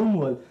محروم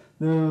ول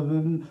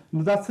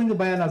نو دا څنګه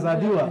بیان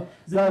ازادي وه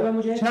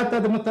چې حتی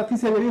د متقي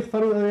صاحب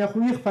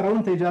یخوي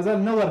خپرونې ته اجازه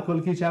نه ورکول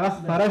کېږي چې هغه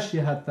خپره شي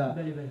حتی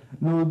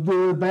نو د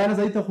بیان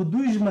ازادي ته خو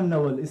دوی ژمن نه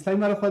ول اسلامي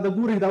امارت خو د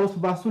ګورئ دا اوس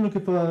په بحثونو کې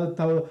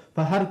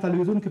په هر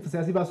تلویزیون کې په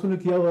سیاسي بحثونو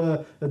کې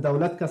یو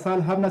دولت کسان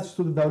هم نه چې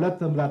څوک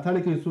دولت ملاتړ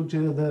کوي څوک چې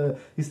د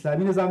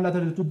اسلامي نظام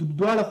ملاتړ کوي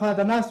دواړه خوا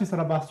د ناستې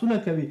سره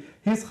بحثونه کوي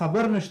هیڅ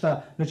خبر نشته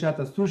نو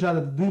چاته ستوشه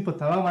دوی په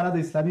تمام معنا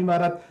د اسلامي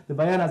امارت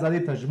د بیان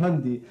ازادۍ ته ژمن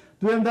دي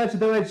دویم دا چې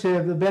دا وایي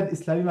چې باید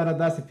اسلامي امارت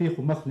داسې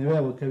پیښو مخنیوی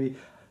وکوي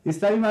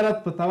اسلامي امارت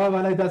په تمام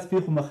معنا یې داسې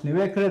پیښو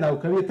مخنیوی کړی ده او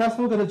کوي تاسو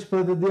وګورئ چې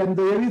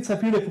د یوې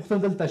څپېړې پوښتنه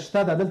دلته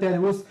شته ده دلته یعنې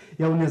اوس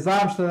یو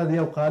نظام شته ده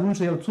یو قانون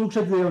شته یو څوک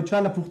شته د یو چا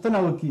نه پوښتنه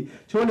وکړي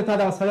چې ولې تا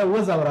دغه سړی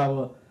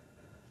وځوراوه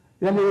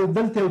یعنې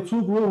دلته یو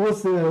څوک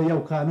اوس یو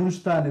قانون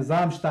شته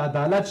نظام شته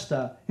عدالت شته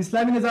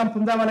اسلامي نظام په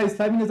همدا معنا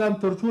اسلامي نظام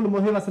تر ټولو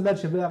مهم اصل دا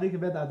چې هغې کې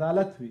باید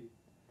عدالت وي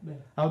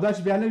او دا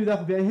چې بیا نه وي دا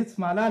خو بیا هېڅ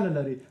معنا نه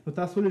لري نو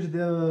تاسو ولې چې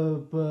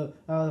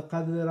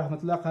رحمت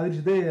الله قادر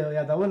چې دی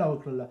یادونه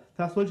وکړله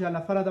تاسو ولې چې هغه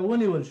نفر ده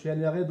ونیول شو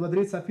یعنې هغې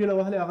 2-3 څپېړه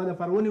وهلې هغه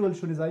نفر ونیول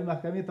شو نظامي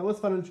محکمې ته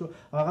وسپارل شو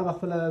هغه به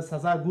خپله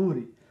سزا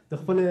ګوري د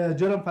خپل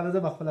جرم په اندازه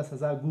به خپله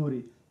سزا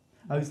ګوري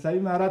او اسلامي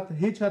امارت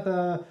هیڅ چاته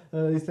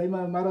اسلامي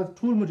امارت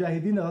ټول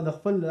مجاهدین د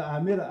خپل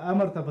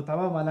امر ته په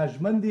تمام معنا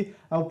ژمن دي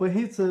او په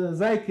هیڅ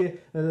ځای کې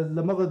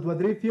له مغه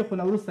 2-3 پیښو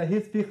نه وروسته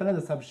هیڅ پیښه نه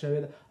ده ثبت شوې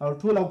ده او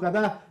ټول او که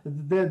دا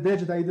دی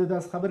چې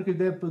داسې خبر کړي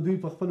دوی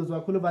په خپلو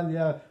ځواکونو باندې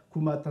یا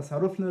کوم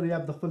تصرف نه لري یا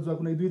د خپل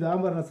ځواکونه دوی د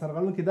امر نه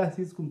سرغړونکي داسې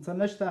هېڅ کوم څه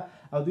نشته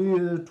او دوی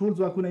ټول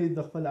ځواکونه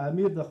د خپل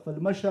امیر د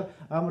خپل مشر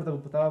امر ته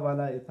په تمام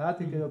معنا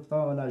اطاعت کوي او په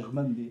تمام معنا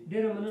ژمن دي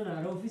ډېره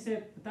مننه رؤفي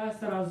صاحب تاسو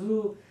ته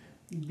راځو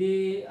د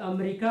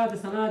امریکا د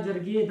سنا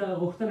جرګې د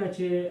غوښتنه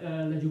چې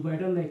له جو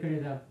بایډن نه یې کړې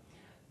ده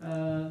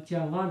چې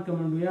افغان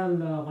کمانډویان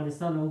له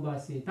افغانستان نه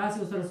وباسي تاسې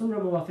ورسره څومره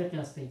موافق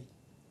یاستئ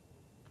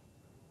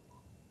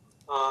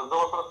زه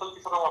ورسره تل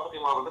کې سره موافق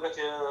یم ځکه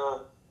چې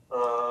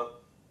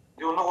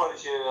دوی نه غواړي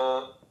چې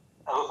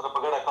هغه سره په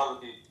ګډه کار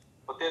وکړي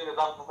په تېر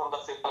نظام کې هم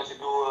داسې کله چې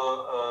دوی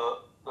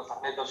د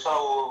صحنې تر شا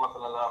وو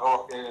مثلا هغه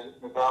وخت کې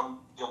نظام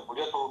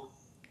جمهوریت وو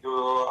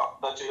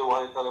دا چې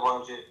وایي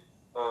طالبانو چې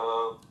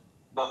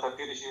دا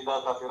سرتېري شي دا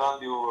کافران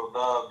دي او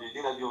دا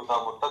بېدینه دي او دا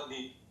مرتد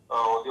دي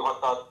او دوی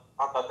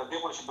حتی تر دې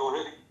پورې چې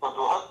په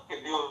دوحه کې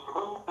دوی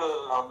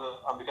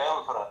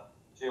امریکایانو سره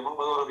چې موږ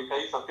به نور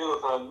امریکایي سرتېرو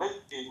سره نه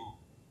کېږو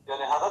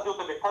یعنې هغه دوی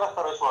ته بهتره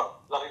ښکاره شوه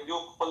لکن دوی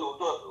خپل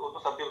اردو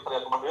سرتېرو سره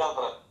یا کمانډویانو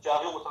سره چې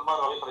هغې مسلمان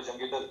او هغې سره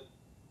جنګېدل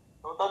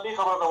نو دا دې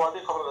خبره ده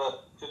واضح خبره ده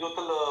چې دوی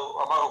تل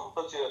هماغه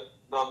غوښتل چې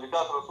د امریکا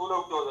سره سوله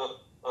وکړي او د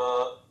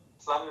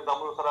اسلامي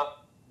نظامونو سره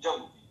جنګ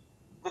وکړي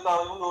ځکه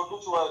موږ اردو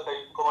چې کوي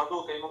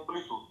کمانډو کوي موږ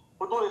پولیس وو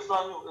په ټول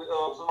اسلامي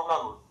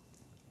مسلمانان ول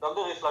د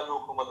همدغه اسلامي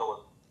حکومت ول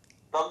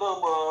د همدغه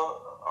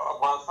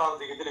افغانستان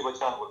زېږېدلي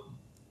بچیان ول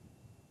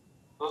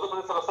نو زه په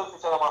دې سره سل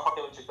فیصده موافق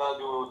یم چې کله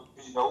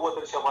دوی نه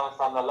ووتل شي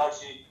افغانستان نه لاړ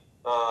شي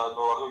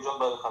نو هغوی ژوند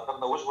به د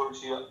خطر نه وژغورل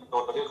شي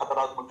ورته ډېر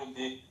خطرات موجود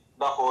دي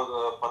دا خو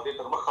پردې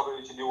تر مخ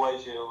خبرې چې دوی وایي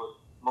چې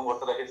موږ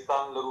ورسره هېڅ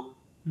تان لرو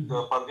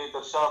د پردې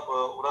تر شا په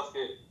ورځ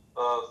کې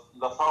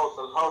لساو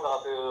سلهاو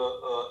دغسې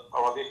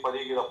اوازې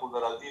خپرېږي راپورونه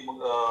راځي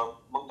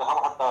موږ ته هم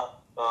حتی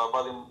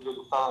بعضې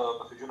دوستان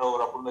مسیجونه او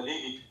راپورونه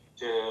لیږي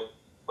چې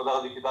په دغه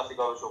ځای کې داسې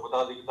کار وشو په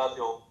دغه ځای کې داسې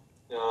یو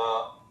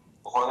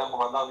پخوانی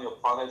قمندان یو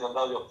پخوانی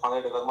جنرال یو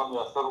پخوانی ډګرمن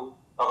یو عسکر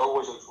هغه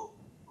ووژل شو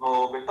نو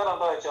بهتر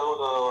همدا دی چې هغه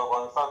د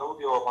افغانستان نه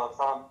وځي او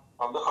افغانستان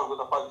همده خلکو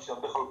ته پاتې شي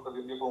همده خلکو ته د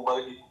دې په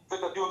مبارکي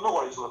ځکه دوی نه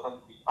غواړي چې وطن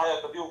وکړي آیا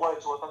که دوی غواړي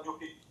چې وطن جوړ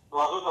کړي نو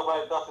هغوی ته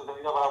باید داسې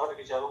زمینه برابره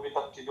کړي چې هغوی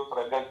ته چې دوی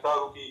سره ګډ کار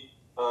وکړي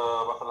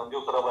مثلا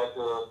دوی سره باید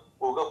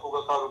اوږه په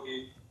اوږه کار وکړي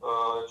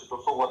چې تر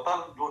څو وطن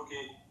جوړ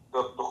کړي د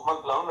دښمن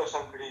پلانونه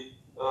شنډ کړي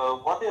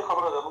واضح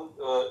خبره ده موږ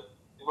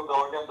زموږ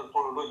ګاونډیان تر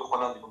ټولو لوی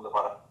دښمنان دي موږ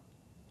لپاره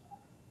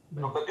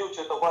نو که دوی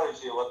چېرته غواړي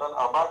چې وطن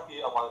آباد کړي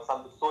افغانستان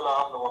ته سوله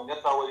امن او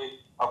امنیت راولي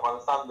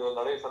افغانستان د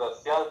نړۍ سره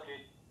سیال کړي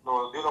نو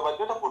دوی نه باید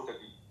ګټه پورته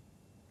کړي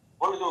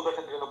ولې دوی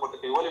ګټه ترې نه پورته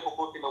کوي ولې په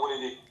کور کې نه ولې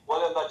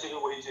ولې همدا چغې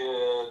وهي چې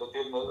د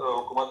تېر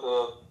حکومت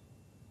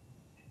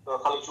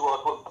خلک چې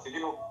وو ټول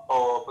فاسدین او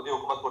په دې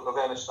حکومت ورته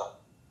ځای نشته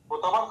خو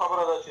تمام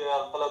خبره ده چې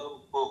کله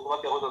په حکومت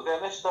کې هغوی ته ځای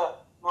نشته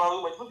نو هغوی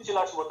مجبور دي چې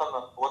لاړ شي وطن نه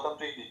وطن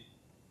پرېږدي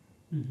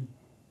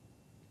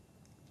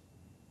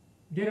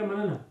ډېره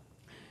مننه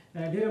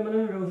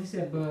رؤفي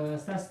صاحب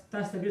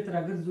تاسو ته بېرته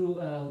راګرځو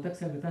هوتک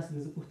صاحب تاسو نه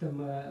زه پوښتم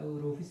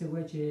رؤفي صاحب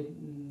وایي چې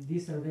دې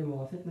سره دی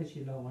موافق نه چې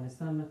له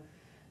افغانستان نه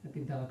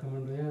دغه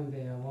کمانډویان د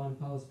افغان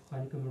پوځ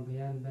پخواني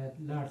کمانډویان باید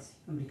لاړ شي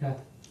امریکا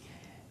ته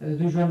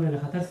دوی ژوند له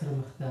خطر سره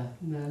مخ ده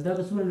دا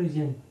به څومره لوی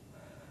زیان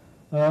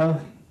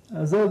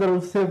زه د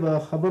رؤفي صاحب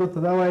خبرو ته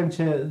دا وایم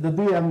چې د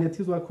دوی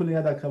امنیتي ځواکونه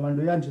یا د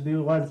کمانډویان چې دوی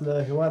غواړي له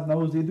هېواد نه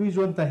ووځي دوی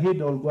ژوند ته هېڅ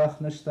ډول ګواښ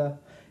نشته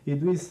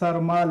دوی سر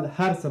مال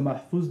هر څه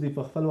محفوظ دي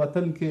په خپل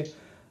وطن کې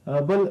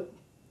بل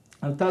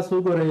تاسو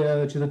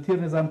وګورئ چې د تیر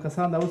نظام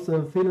کسان دا اوس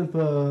فعلا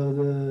په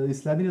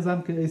اسلامي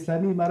نظام کې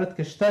اسلامي امارت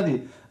کې شته دي.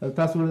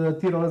 تاسو د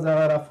تیر ورځ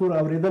هغه راپور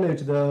اورېدلی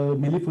چې د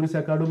ملي پولیس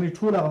اکاډمۍ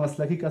ټول هغه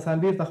مسلکي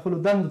کسان بیرته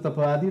خپلو دندو ته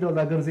په عادي ډول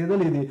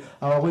راګرځېدلي دي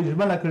او هغوی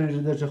ژمنه کړې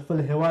ده چې خپل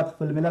هیواد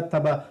خپل ملت ته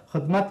به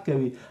خدمت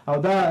کوي او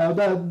دا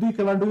دوی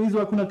کمانډوي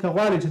ځواکونه که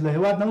غواړي چې له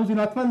هیواد نه وځي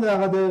نو حتما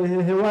هغه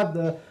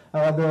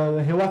د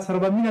هیواد سره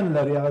به مینه نه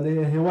لري، هغه د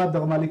هیواد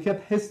دغه مالکیت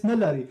حس نه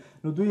لري.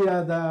 نو دوی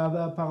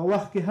په هغه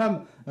وخت کې هم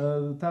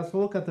تاسو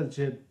وکتل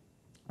چې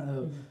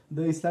د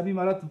اسلامي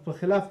امارت په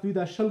خلاف دوی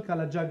دا 20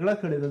 کاله جګړه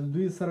کړې ده،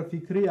 دوی سره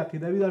فکري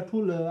عقیدوي دا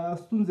ټول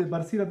ستونزې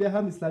برسیره، بیا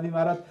هم اسلامي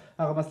امارت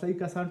هغه مسلکي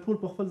کسان ټول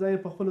په خپل ځای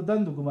په خپلو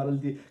دندو ګمارل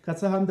دي. که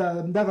څه هم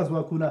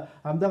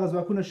همدغه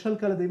ځواکونه 20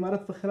 کاله د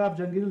امارت په خلاف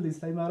جنګېدل، د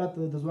اسلامي امارت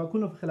د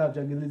ځواکونو په خلاف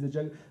جنګېدلي،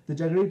 د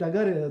جګړې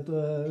ډګر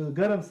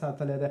ګرم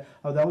ساتلی دی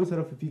او د هغوی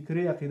سره په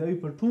فکري عقیدوي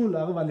په ټول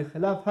هغه باندې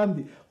خلاف هم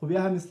دي. خو بیا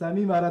هم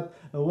اسلامي امارت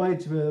وایي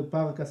چې په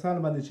هغه کسانو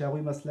باندې چې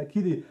هغوی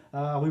مسلکي دي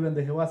هغوی باندې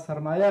د هېواد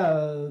سرمایه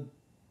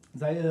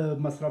ځای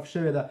مصرف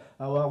شوې ده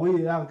او هغوی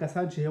هغه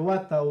کسان چې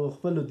هېواد ته او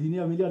خپلو دیني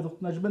او ملي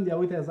ارزښتونه ژمن دي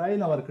هغوی ته یې ځای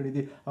نه ورکړي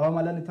دي او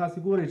عملاً تاسو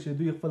ګورئ چې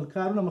دوی خپل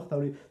کارونه مخ ته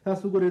وړي.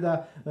 تاسو ګورئ دا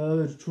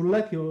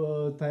چورلکې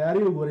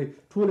تیاري وګورئ،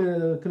 ټولې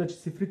کله چې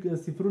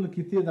صفرونه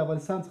کیتې د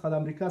افغانستان څخه د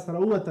امریکا سره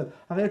ووتل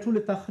هغه یې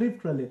ټولې تخریب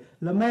کړلې،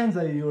 له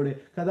منځه یې یوړې.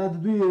 که دا د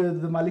دوی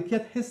د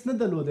مالکیت حس نه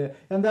درلودی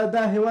یعنې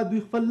دا هېواد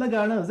دوی خپل نه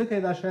ګاڼه، ځکه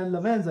یې دا شیان له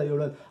منځه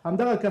یوړل.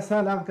 همدغه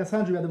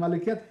کسان چې بیا د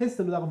مالکیت حس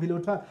درلود هغه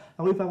پیلوټان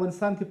هغوی په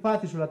افغانستان کې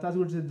پاتې شول. تاسو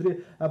ګورئ چې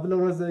بله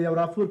ورځ یو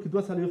راپور کې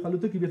 240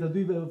 الوتکې بیرته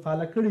دوی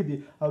فعاله کړي دي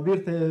او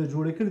بیرته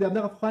جوړې کړي دي.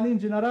 همدغه پخواني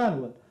انجینران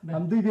ول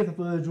هم دوی بیرته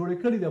جوړې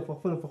کړي دي او په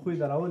خپله په خوی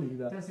درولي دي.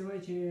 تاسې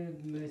وایئ چې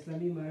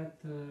اسلامي امارت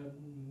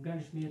ګڼ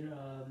شمېر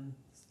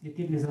د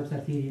تیر نظام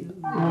سرتېري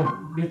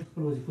بیرته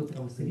خپلو وظیفو ته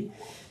راوستلي.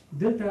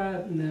 دلته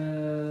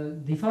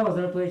دفاع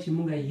وزارت وایي چې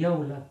موږ 1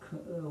 لک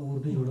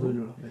اردو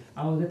جوړو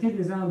او د تیر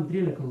نظام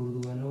 3 لکه اردو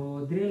وه. نو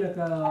 3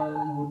 لکه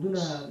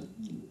اردونه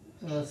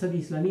څه د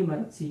اسلامي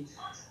امارت سي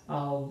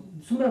او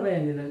څومره به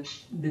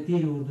د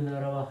تیرې اردو نه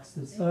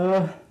راواخیستل سي؟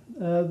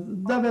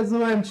 دا به زه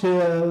وایم چې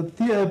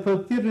په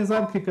تیر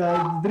نظام کې که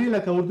 3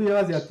 لکه اردو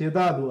یوازې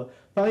تعداد وه،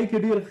 په هغې کې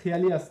ډېر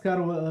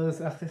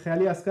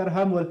خیالي اسکر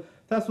هم ول.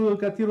 تاسو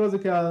که تیر ورځو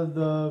کې د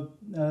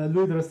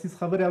لوی درستیز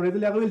خبرې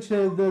اورېدلې هغه ویل چې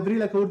د 3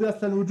 لکه اردو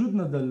اصلا وجود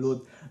نه درلود.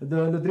 د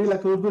 3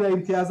 لکه اردو له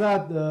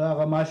امتیازات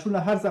هغه معاشونه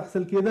هر څه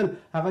اخیستل کېدل،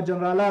 هغه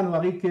جنرالان و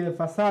هغې کې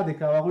فساد یې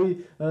کوه،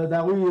 د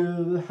هغوی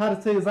هر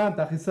څه یې ځان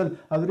ته اخیستل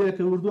او 3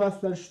 لکه اردو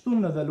اصلا شتون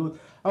نه درلود.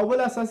 او بل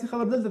اساسي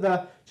خبر دلته ده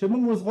چې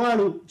موږ اوس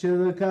غواړو چې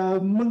که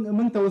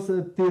موږ ته اوس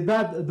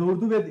تعداد د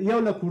اردو باید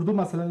 1 لک اردو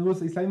مثلا اوس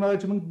اسلامي امارت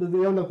چې موږ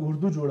 1 لک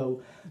اردو جوړوو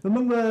نو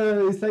موږ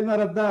اسلامي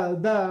امارت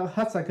دا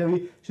هڅه کوي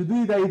چې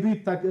دوی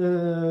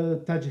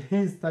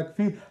تجهیز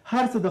تکفیر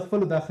هر څه د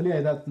خپلو داخلي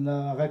عایدات نه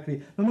هغه کړي.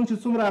 نو موږ چې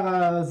څومره هغه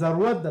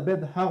ضرورت ده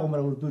باید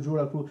هغومره اردو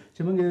جوړه کړو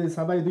چې موږ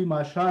سبا دوی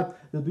معاشات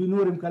د دوی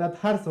نور امکانات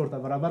هر څه ورته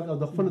برابر او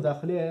د خپلو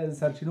داخلي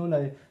سرچینو نه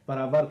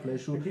برابر کړی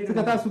شو.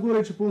 ځکه تاسو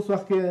ګورئ چې په اوس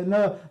وخت کې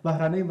نه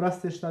بهرنۍ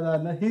مرستې شته ده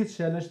نه هېڅ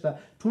شی نشته،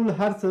 ټول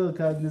هر څه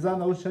که نظام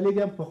اوس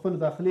چلیږي هم په خپلو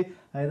داخلي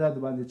عایدات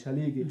باندې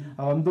چلیږي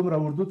او همدومره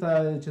اردو ته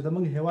چې د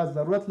موږ هېواد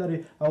ضرورت لري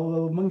او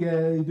موږ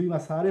دوی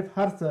مصارف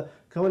هر څه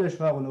کولی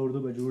شو هغه اردو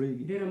به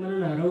جوړېږي. ډېره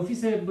مننه. رؤفي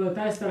صاحب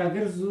تاسو ته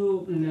راګرځو،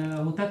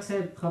 هوتک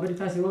صاحب خبرې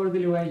تاسې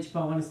واورېدلې وایي چې په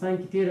افغانستان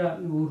کې تېره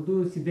اردو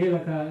 3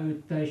 لکه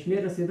ته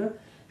شمېر رسېده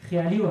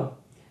خیالي وه.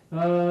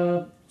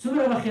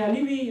 څومره به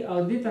خیالي وي او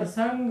دې تر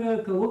څنګ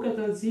که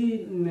وکتل سي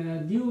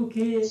دیو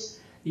کې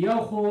یو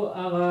خو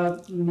هغه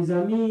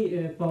نظامي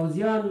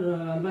پوځیان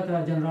البته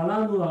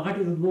جنرالان وو،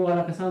 غټې رتبو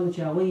والا کسانو چې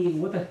هغوی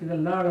وتښتېدل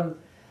لاړل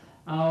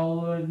او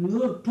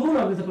نور ټول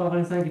همدلته په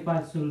افغانستان کې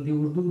پاتې شول د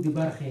اردو د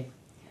برخې.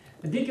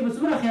 دې کې به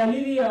څومره خیالي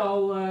وي او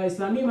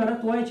اسلامي امارت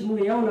وایي چې موږ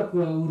 1 لک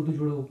اردو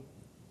جوړوو.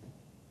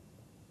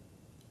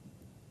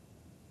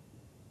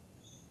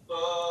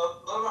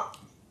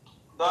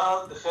 دا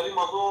د خیالي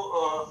موضوع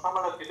سمه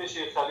ده، کېدای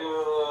شي خیالي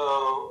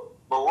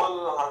بول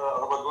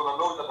هغه به دونه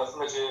نه وو لکه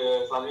څنګه چې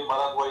اسلامي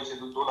امارت وایي چې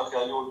دونه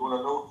خیالي وو دونه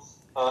نه وو.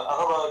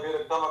 هغه به ډېره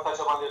کمه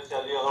کچه باندې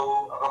خیالي هغه وو،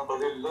 هغه په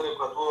ډېر لرې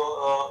پرتو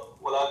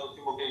ولایتو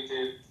سیمو کې چې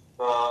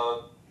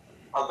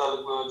هلته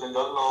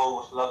جنجالونه او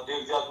مشکلات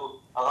ډېر زیات وو.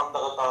 هغه هم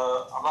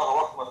هماغه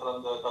وخت مثلا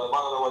د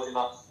طالبانو له وجې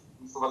نه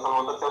مثلا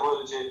هوتک صاحب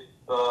ویل چې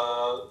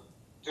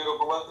تېر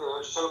حکومت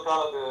 20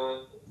 کاله د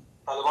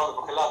طالبانو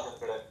په خلاف جنګ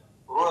کړی.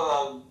 وروره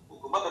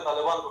حکومت د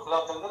طالبانو په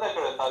خلاف جنګ نه دی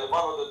کړی،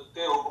 طالبانو د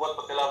تېر حکومت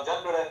په خلاف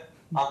جنګ کړی.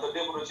 تر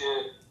دې پورې چې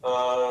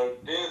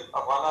ډېر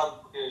افغانان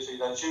پکې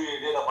شهیدان شوي،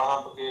 ډېر افغانان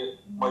پکې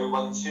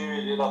مایوبند شوي،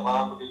 ډېر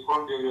افغانان پکې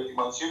کونډې او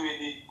یتیمان شوي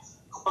دي.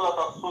 خپله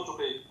تاسو سوچ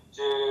وکړئ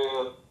چې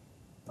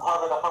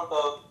هغه رقم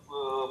ته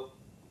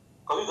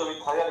قوي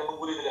اتحادیان یې موږ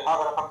ولیدلې،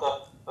 هغه رقم ته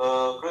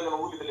کړنې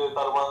موږ ولیدلې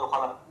طالبانو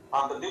خانه.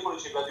 تر دې پورې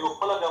چې بیا دوی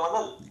خپله بیا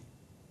منل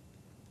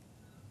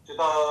چې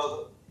دا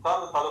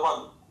د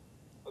طالبانو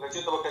لکه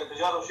چېرته به که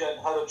انفجار وشي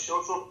انتحار وشي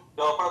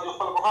بیا به دوی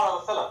خپله په غاړه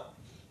اخیستله.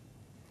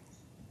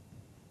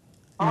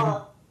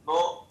 نو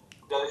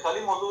بیا د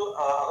خیالي موضوع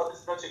هغه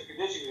داسې ده چې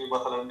کېدای شي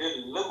مثلا ډېر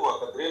لږ وه،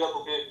 که 3 لکو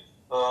کې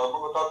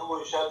موږ تاسو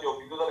وایو شاید یو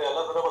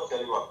 15,000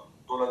 بچیالي وه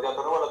دونه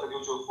زیاته نه وه لکه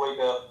دیو چې وایي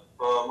که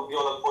موږ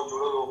یو لک فوج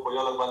جوړوو په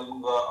یو لک باندې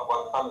موږ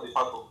افغانستان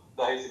دفاع کوو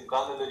دا هېڅ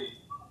امکان نه لري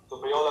چې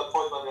په یو لک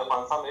فوج باندې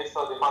افغانستان هېڅ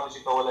سره دفاع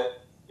نشي کولی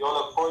یو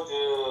لک فوج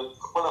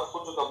خپله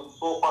سوچو ته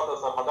څو خواته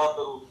سرحدات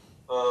لرو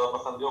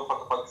مثلا یو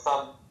خواته پاکستان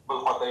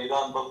بل خواته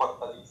ایران بل خواته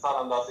تاجکستان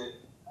همداسې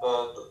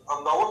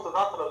همدا اوس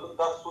ځان سره لږ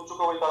داسې سوچ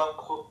وکوئ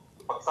تاسو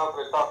پاکستان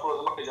سره ستاسو ورځ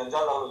مخکې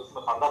جنجال راغلی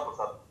سیمه خاندان پر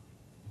سر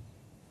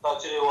دا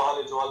چغې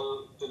وهلې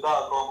چې دا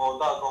کوم او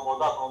دا کوم او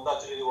دا کوم دا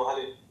چغې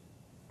وهلې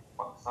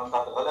پاکستان تا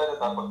ته غلی دی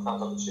دا پاکستان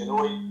ته څه شی نه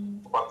وایي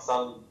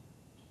پاکستان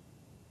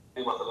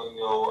مثلا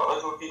یو هغه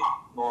جوړ کړي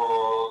نو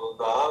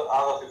د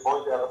هغسې فوج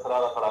دی هغه سره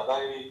هغه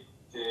کلاګانې وي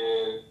چې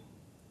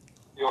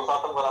یو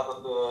ساعت هم به راته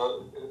د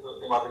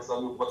امارت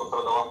اسلامي حکومت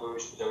سره دوام کوي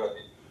ویشت په جګړه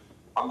کې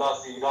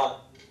همداسې ایران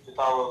چې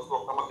تا څو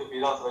وخته مخکې په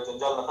ایران سره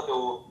جنجال نښتی و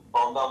او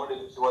همدا منډې د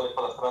پسې والې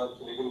خپل افسران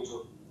پسې لېږلي چې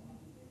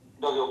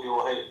ډزې وکړي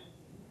وهلې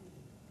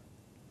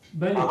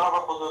هغه هغه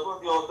قدرتونه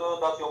دي او ته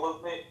داسې یو ملک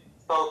نه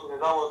ستاسو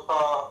نظام او ستا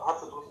هر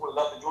څه تر اوسه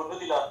داسې جوړ نه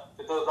دي لا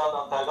چې ته ځان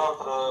همتایګانو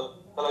سره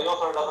کله یو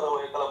سره ډغره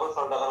وهې کله بل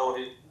سره ډغره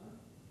وهې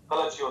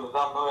کله چې یو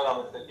نظام نوی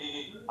رامنځته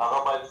کېږي هغه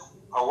باید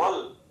اول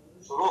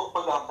شروع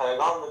خپل د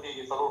همتایګانو نه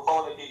کېږي څلور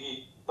خواو نه کېږي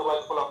ته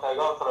باید خپل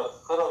همتایګانو سره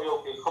ښه رویه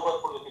وکړې ښه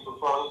برخورد وکړې تر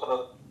څو هغوی سره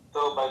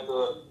ته باید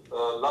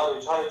لارې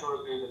چارې جوړې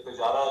کړې د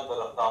تجارت د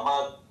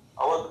رفتامات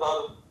اول ته دا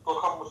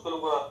تورخم مشکل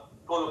وګوره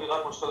ټولو کې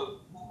غټ مشکل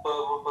په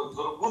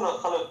زرګونه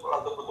خلک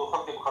هلته په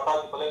تورخم کې په خطا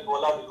کې په لین کې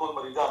ولاړ دي ټول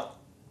مریضان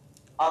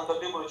ان تر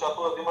دې پورې چې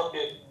څو ورځې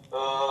مخکې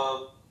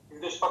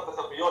 15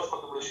 کسه په یو شپه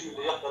کې مړه شوي د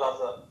یخ د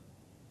لاسه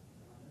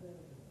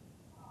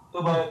ته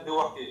باید دې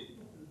وخت کې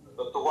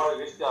ته غواړې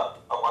رښتیا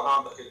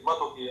افغانانو ته خدمت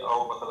وکړي او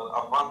مثلا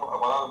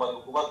افغانانو باندې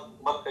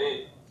حکومت کوي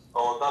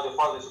او دا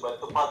دفاع دی چې باید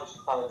ته پاتې شي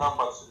ستا نظام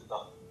پاتې شي دلته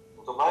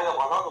نو ته باید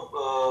افغانانو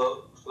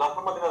مشکلات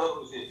هم مدنظر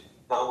ونیسي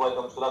دغه باید د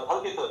مشکلات حل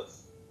کړي ته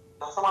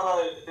دا څه معنا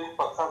لري چې ته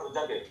پاکستان سره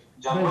جنګ کوې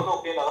جنګ مه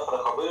وکړې هغه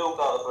سره خبرې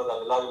وکړه هغه سره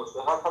د لارې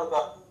مشکلات حل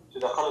کړه چې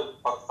د خلک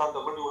پاکستان ته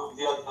منډې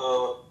وکړي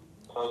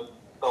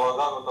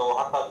دواګانو ته او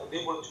حتی دې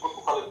پورې چې موږ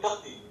خلک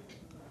تښتي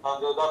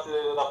داسې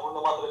راپورونه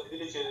ما ته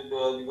رسېدلي چې د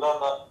نګران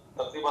نه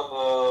تقریبا په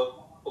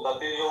دا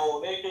تېر یو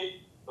اونۍ کې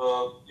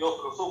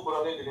 100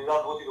 کورنۍ د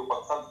نګران وتې د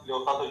پاکستان څخه یو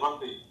ساعته ژوند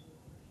کوي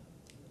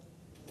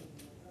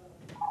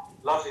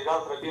لاړ شه ایران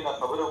سره کښېنه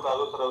خبرې وکړه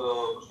هغوی سره د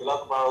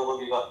مشکلاتو په اړه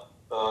وغږېږه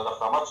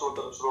رقامات شروع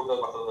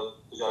کړه مثلا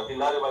تجارتي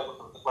لارې باید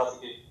ورسره خلاصې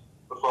کړي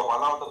تر څو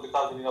افغانانو ته د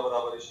کار زمینه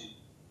برابرې شي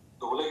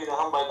د ولږې نه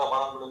هم باید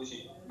افغانان مړه نه شي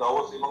دا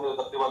اوس زموږ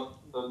تقریبا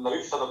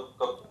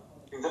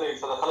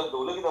 90% خلک د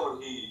ولږې نه مړه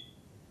کېږي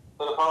د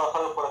لپاره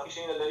خلک خوراکي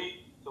شی نه لري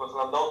چې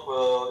مثلا دا اوس په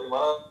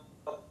امارات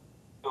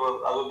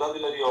هغوی دندې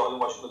لري او هغوی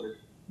معاشونه لري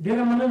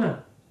ډېره مننه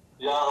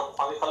یا هغه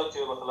پخواني خلک چې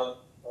مثلا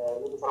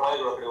سرمایه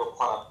جوړه کړې وه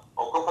پخوانه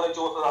او کوم خلک چې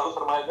اوس هغوی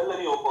سرمایه نه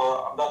لري او په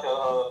همداسې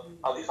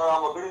عادي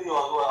عام وګړي دي او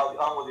هغوی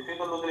عام وظیفې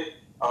درلودلې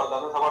هغه د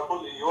نن سبا ټول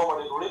یوه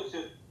مڼې ډوډۍ پسې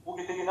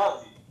وږي تږي ناست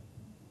دي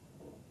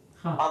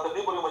تر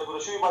دې پورې مجبوره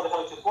شوي باندې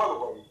خلک چې سوال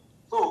وغواړي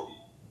څه وکړي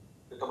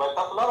ته باید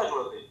تاسو لاره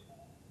جوړه کړئ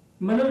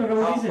مننه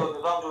روحي صاحب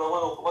نظام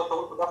جوړول او حکومت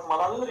کول په داسې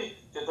معنا نه لري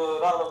چې ته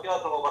راغله بیا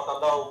ته بس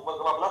دا حکومت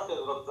زما په لاس کې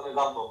زه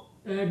نظام کوم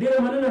ډېره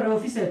مننه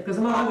روحي صاحب که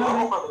زما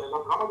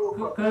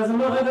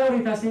غږ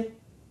اورئ تاسې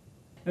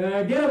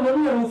ډېره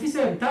مننه روحي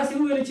صاحب تاسې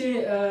وویل چې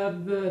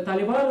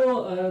طالبانو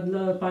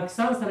له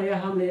پاکستان سره یا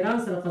هم له ایران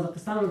سره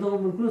قزاقستان او دغو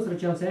ملکونو سره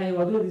چې همسایه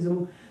هېوادونه دي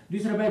زموږ دوی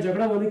سره باید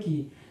جګړه ونه کړي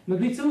نو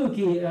دوی څه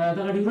وکړي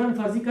دغه ډیورنډ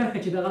فرضي کرښه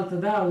چې دغلته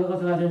ده او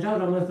دغلته دا جنجال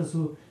رامنځته سو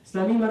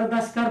اسلامي امارت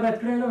داسې کار باید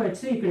کړی نه وای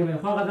څه یې کړی وای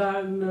خو هغه د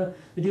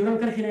ډیورنډ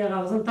کرښې نه یې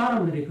اغېزمن تار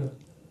هم لرې کړ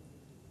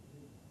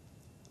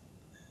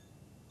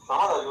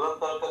سمه ده ډیورنډ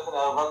کرښې نه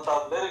اغېزمن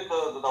تار لرې کړ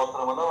د ده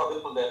ورسره مننه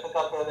بلکل دی ښه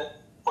کار کړی دی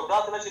خو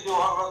داسې نه چې دوی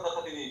هر ورځ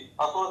نښتي دي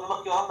څو ورځې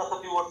مخکې هم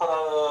نښتي وو ورسره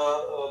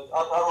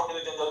هر وخت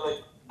یې جنجال وی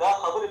دا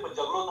خبرې په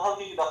جګړو نه حل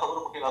کېږي دا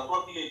خبرو په کېناستو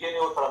حل کېږي کښېنې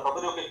ورسره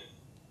خبرې وکړې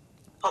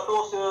ښه ته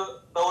اوس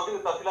د وزیر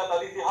تحصیلات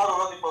علي دي هر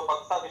ورځ په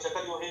پاکستان کې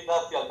چکر وهي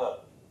ناست هلته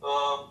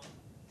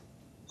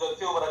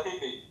جلسې او مرکې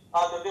کوي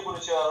تر دې پورې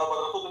چې هغه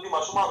مدرسو ته دې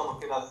ماشومانو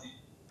مخکې ناست دي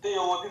ته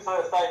یو وزیر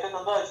سره ستا حیثیت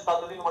همدا دی چې تا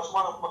د دې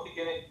ماشومانو مخکې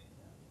کښېنې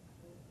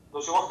نو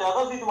چې وخت یې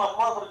هغه ځي د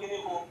ماشومانو سره کښېني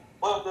خو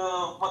باید د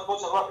حکومت کوچ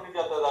چارواکي نه دي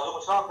هلته د هغې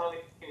مشرانو سره نه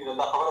کښېني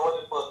دا خبره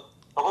ولې په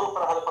خبرو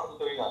سره هله فصل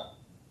کوي نه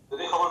د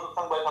دې خبرو تر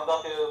څنګ باید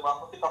همداسې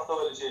مخکې تاسو ته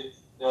ویل چې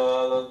د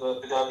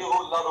تجارتي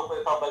لارو په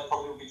حساب باید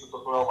خبرې وکړي چې تر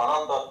څو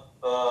افغانانو ته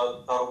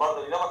کاروبار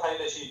زمینه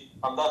مسایل شي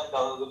همداسې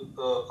د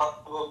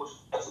خلکو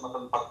مشکلات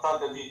مثلا پاکستان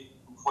ته ځي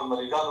خپل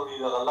مریضان وړي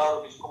دغه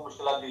لارو کې چې کوم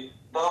مشکلات دي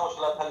دغه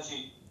مشکلات حل شي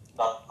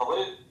دا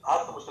خبرې هر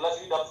څه مشکلات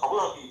چې دي دا په خبرو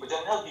حل کېږي په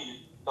جنګ نه حل کېږي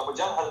دا په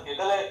جنګ حل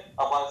کېدلی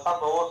افغانستان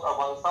به اوس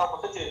افغانستان خو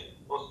څه چې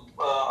اوس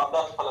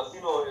همداسې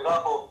فلسطین او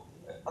عراق او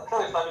اکثر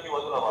اسلامي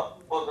هېوادونه به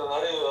اوس د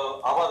نړۍ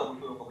آباده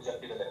ملکونو په جنګ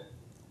کېدلی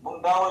موږ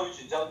دا وایو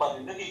چې جنګ باندې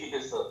نه کېږي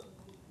هېڅ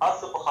هر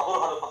څه په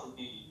خبرو حل فصل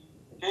کېږي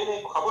کښېنئ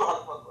په خبرو حل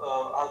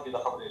کېږي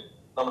دا خبرې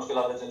دا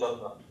مشکلات د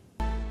جنجالونه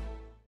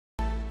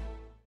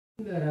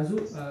راځو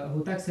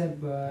هوتک صاحب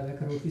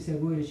لکه روفي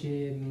صاحب وویل چې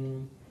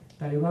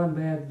طالبان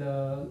باید د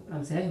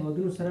همسایه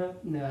هیوادونو سره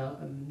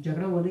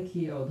جګړه ونه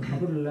کړي او د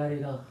خبرو له لارې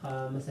د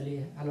مسلې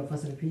حل او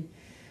فصل کړي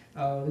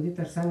او د دې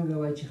ترڅنګ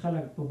وایي چې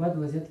خلک په بد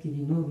وضعیت کې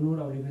دي نور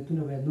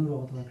اولویتونه باید نور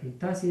وخت ورکړي.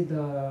 تاسې د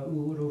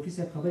روفي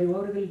صاحب خبرې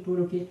واورېدلې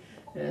ټولو کې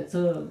څه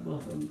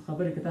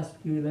خبرې که تاسو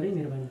پکې لرئ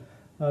مهرباني؟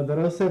 د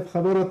روفي صاحب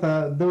خبرو ته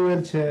ده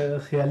ویل چې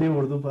خیالي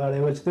اردو په اړه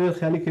یې ویل چې ده ویل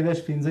خیالي کېدای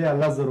شي 15 یا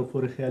 10 زره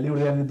پورې خیالي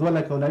اردو یعنې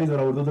 2,90,000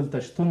 اردو دلته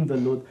شتون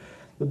درلود.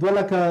 د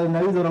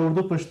 2,90,000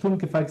 اردو په شتون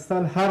کې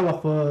پاکستان هر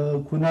وخت په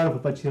کونړ په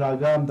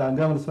پچیراګام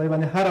دانګام ولسوالۍ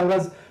باندې هره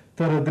ورځ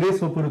تر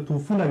 300 پورې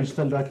توپونه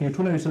ویشتل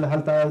راکېټونه ویشتل.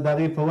 هلته د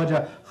هغې په وجه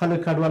خلک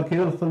کډوال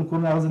کېدل خپل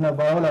کورونه هغه ځای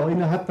ناباول او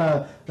نه حتی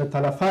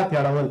تلفات یې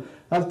اړول.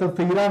 هلته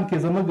په ایران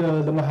کې زموږ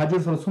د مهاجر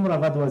سره څومره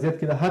بد وضعیت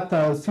کې ده حتی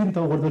سیند ته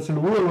وغورځول شول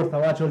اور ورته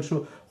واچول شو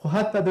خو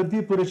حتی تر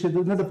دې پورې چې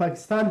نه د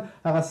پاکستان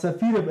هغه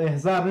سفیر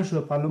احضار نه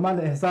شو پارلمان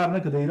احضار نه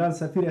کړ د ایران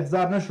سفیر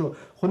احضار نه شو.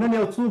 خو نن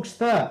یو څوک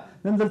شته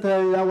نن دلته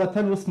یو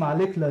وطن اوس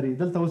مالک لري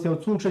دلته اوس یو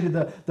څوک شته چې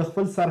د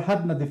خپل سرحد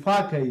نه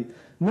دفاع کوي.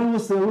 نن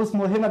اوس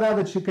مهمه دا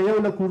ده چې که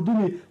یو لک اردو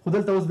وي خو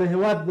دلته اوس د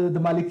هېواد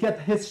د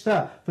مالکیت حس شته.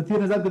 په تېر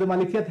نظام کې د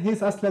مالکیت حس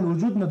اصلا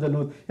وجود نه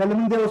درلود. یا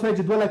لمونږ دی اوس وایي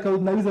چې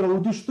 2,90,000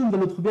 اردو شتون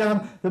درلود خو بیا هم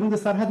زموږ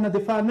د سرحد نه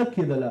دفاع نه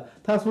کېدله.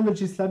 تاسو ولیدل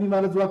چې اسلامي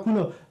امارت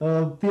ځواکونو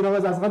تېره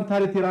ورځ ازغن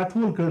تارې ترې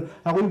راټول کړ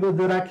هغوی به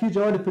د راکي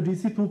جوال په ډي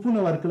سي توپونه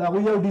ورکړل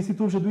هغوی یو ډي سي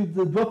توپ چې دوی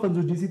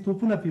 52 ډي سي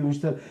توپونه پرې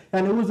ویشتل.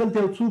 یعنې اوس دلته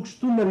یو څوک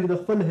شتون لري د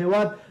خپل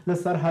هېواد له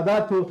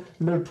سرحداتو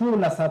له ټولو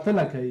نه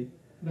ساتنه کوي.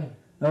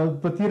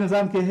 په تېر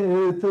نظام کې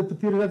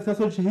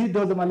تاسو چې هیڅ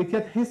ډول د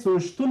مالکیت هیڅ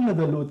شتون نه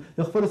درلود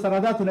د خپلو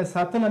سرحداتو نه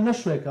ساتنه نه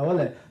شوی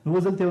کولی. نو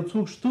اوس دلته یو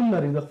څوک شتون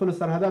لري د خپلو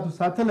سرحداتو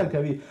ساتنه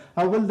کوي.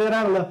 او بل دی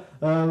راغله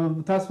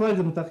تاسو وایئ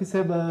د متقي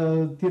صاحب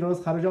تېره ورځ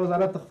خارجه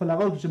وزارت خپل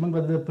هغه وکړي چې موږ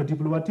به په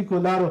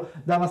ډیپلوماټیکو لارو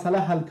دا مسله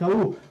حل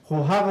کوو خو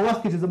هغه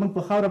وخت کې چې زموږ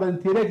په خاوره باندې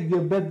تېری کېږي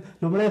باید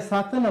لومړی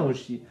ساتنه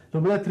وشي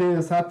لومړی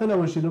ترې ساتنه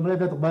وشي لومړی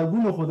باید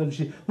غبرګون وښودل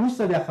شي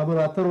وروسته بیا خبرو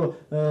اترو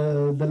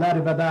د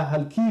لارې به دا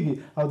حل کېږي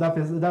او دا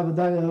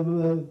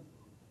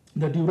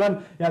د ډیورن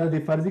یا د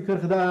فرضي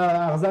کرښې دا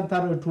اغزن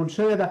تر ټول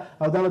شوې ده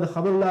او دا به د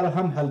خبرو لاره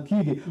هم حل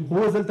کېږي. خو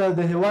اوس دلته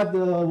د هېواد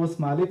اوس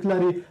مالک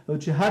لري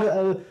چې هر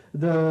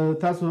د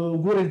تاسو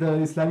ګورئ د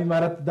اسلامي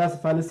امارت داسې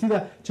پالیسي ده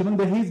چې موږ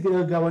د هېڅ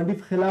ګاونډي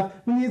په خلاف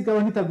موږ هېڅ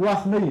ګاونډي ته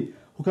ګواښ نه وي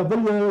خو که بل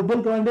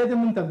ګاونډی دی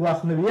موږ ته ګواښ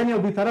نه وي. یعنې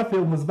یو بېطرف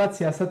یو مثبت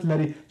سیاست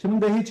لري چې موږ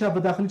د هېڅ چا په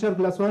داخلي چارو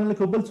کې لاسوهنه نه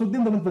کوو بل څوک دی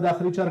هم زموږ په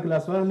داخلي چارو کې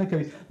لاسوهنه نه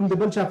کوي. موږ د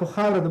بل چا په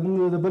خاوره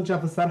د بل چا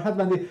په سرحد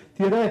باندې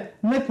تېری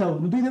نه کوو.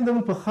 نو دوی هم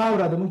زموږ په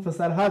خاوره زموږ په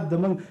سرحد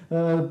زموږ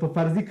په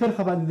فرضي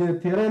کرښه باندې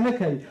تېری نه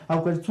کوي او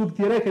که څوک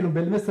تېری کوي نو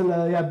بالمثل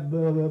یا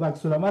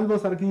عکس العمل به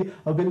ورسره کېږي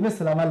او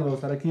بالمثل عمل به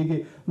ورسره کېږي.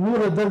 نور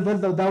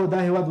دلته دا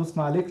هېواد اوس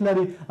مالک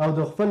لري او د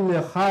خپل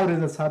خاورې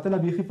د ساتنه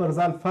بیخي پر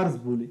ځان فرض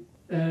بولي.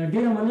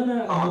 ډېره مننه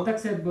ملتق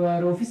صاحب.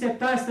 روفي صاحب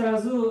تاسو ته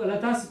راځو له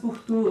تاسو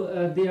پوښتو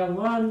د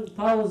افغان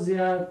پوځ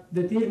یا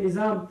د تېر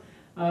نظام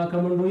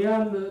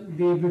کمانډویان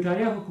د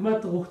برټانیا حکومت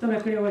غوښتنه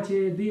کړې وه چې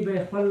دوی به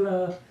خپل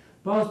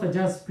پوځ ته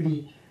جذب کړي.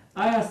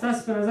 آیا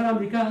ستاسو په نظر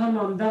امریکا هم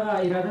همدغه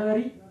اراده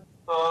لري؟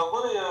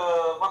 ګورئ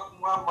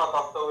ما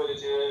تاسو ته ویلې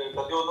چې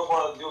که دوی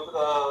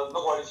نه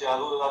غواړي چې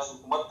هغوی راشي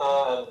حکومت ته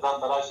ځان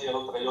ته راشي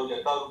هغوی سره یو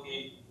ځای کار وکړي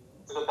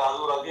ځکه که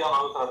هغوی راځي هم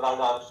هغوی سره دا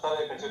ډار شته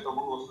دی که چېرته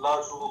موږ اوس لاړ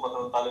شو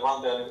مثلا طالبان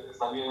د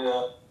اسلامي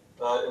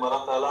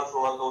امارت ته لاړ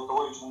شو هلته ورته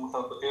وایو چې موږ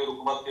مثلا په تېر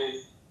حکومت کې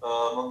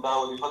موږ دا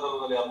وظیفه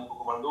درلودله یا موږ په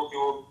کمانډو کې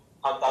وو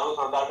حتی هغوی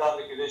سره دا ډار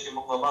دی کېدای شي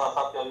موږ هماغه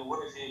سات کې هغوی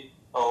ونیسي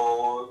او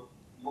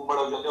موږ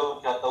مړه ژوندي وو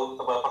چې حتی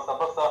وروسته به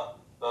پسته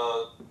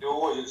دوی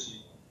ووژل شي.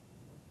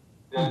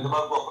 یعنې د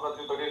مرګ وختونه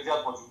دوی ته ډېر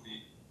زیات موجود دي.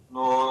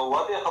 نو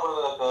واضح خبره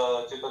ده که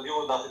چېرته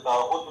دوی داسې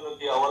تعهد ونه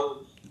کړي اول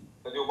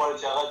که دوی غواړي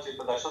چې هغه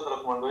چېرته دا 100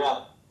 زره کمانډویان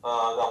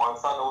د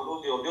افغانستان نه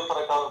ولوځي او دوی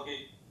سره کار وکړي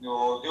نو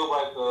دوی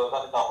باید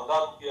داسې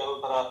تعهدات وکړي هغوی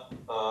سره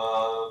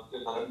د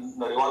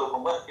نړیوالو په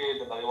مخ کې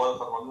د نړیوالو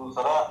سازمانونو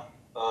سره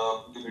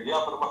د میډیا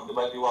پر مخ کې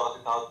باید دوی هغسې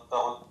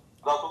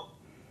تعهدات وکړي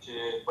چې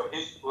په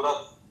هېڅ صورت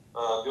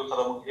دوی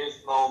سره موږ هېڅ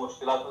نوع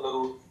مشکلات نه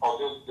لرو او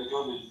دوی د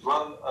ژوند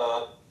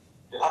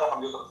چې هر هم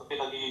دوی سره څه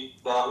پېښه کېږي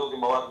د هغوی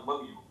ذمهوار موږ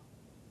یو.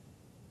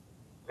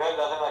 غیر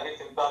له هغه نه هېڅ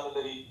امکان نه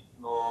لري.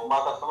 نو ما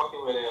تاسو ته مخکې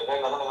ویلې غیر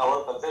له هغه نه اول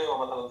که زه یم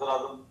مثلا زه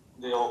راځم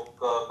د یو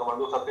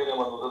کمانډو سره تېر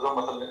یم نو زه ځم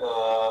مثلا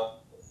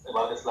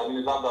امارت اسلامي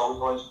نظام د هغوی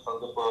ته وایم چې مثلا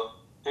زه په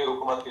تېر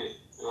حکومت کې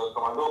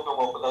کمانډو کوم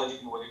او په دغه ځای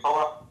کې مې وظیفه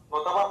وه نو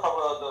طبعا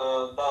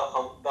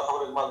دا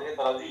خبره زما ذهن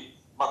ته راځي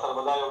ما سره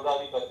به دا یو دا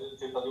وي که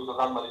چېرته دوی ته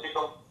ځان معرفي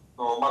کړم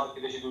نو ما ته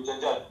کېدای شي دوی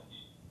جنجال وکړي.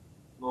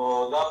 نو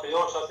دا په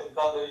یو شخص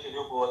امکان لري چې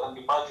دوی په وطن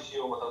کې پاتې شي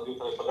او مثلا دوی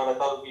سره په ګډه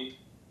کار وکړي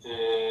چې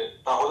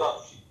تعهدات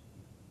وشي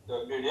د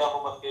میډیا په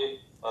مخ کې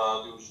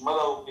دوی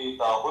ژمنه وکړي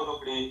تعهد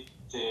وکړي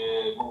چې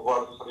موږ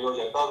غواړو دوی سره یو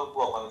ځای کار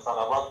وکړو افغانستان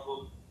آباد کړو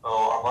او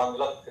افغان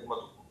ملت ته خدمت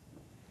وکړو.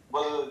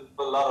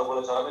 بل لاره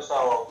بله چاره نشته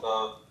او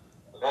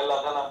غیر له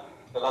هغه نه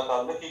که دا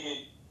کار نه کېږي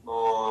نو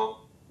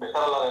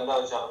بهتره لاره همدا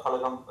ده چې هغه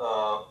خلک هم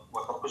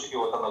مثلا خوشي کړي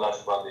وطن ته لاړ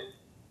شي باندې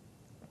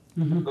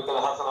ځکه د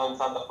هر څه نه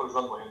انسان ته خپل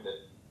ژوند مهم دی.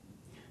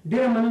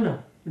 ډېره مننه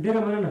ډېره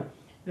مننه.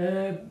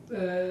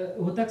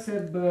 هوتک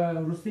صاحب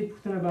وروستۍ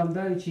پوښتنه به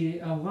همدا وي چې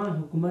افغان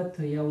حکومت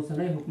یا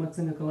اوسنی حکومت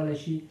څنګه کولی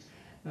شي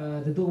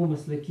د دغو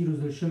مسلکي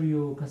روزل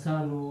شویو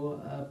کسانو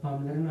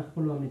پاملرنه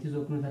خپلو امنیتي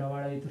ځواکونو ته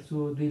راواړوي تر څو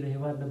دوی له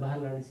هېواد نه بهر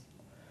لاړ نشي.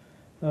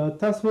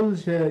 تاسو ویل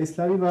چې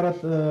اسلامي امارت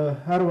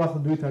هر وخت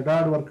دوی ته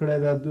ډاډ ورکړی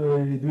ده،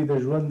 دوی د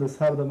ژوند د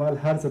سر د مال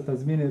هر څه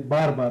تضمین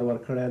بار بار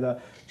ورکړی ده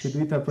چې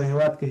دوی ته په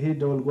هېواد کې هېڅ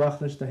ډول ګواښ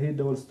نشته، هېڅ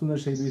ډول ستون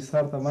نشته، دوی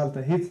سر ته مال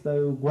ته هېڅ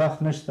ګواښ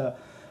نشته.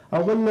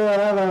 او بل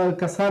هغه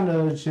کسان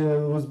چې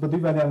اوس په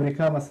دوی باندې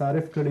امریکا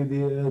مصارف کړي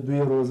دي،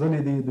 دوی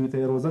روزلي دي، دوی ته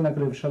یې روزنه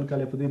کړې، 20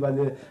 کاله په دوی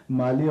باندې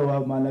مالي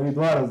او معنوي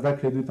دواړه زده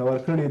کړې دوی ته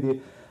ورکړي دي.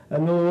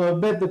 نو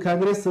باید د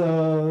کانګرس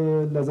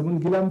له زموږ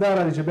ګیله هم دا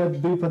راغلې چې باید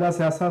دوی په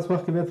داسې اساس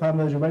وخت کې باید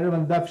په جو بایډن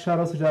باندې دا فشار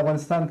راوستي چې د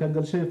افغانستان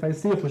کنګل شوي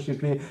پیسې خوشي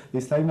کړي، د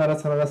اسلامي امارت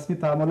سره رسمي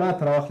تعاملات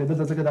راواخلي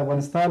دلته، ځکه د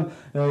افغانستان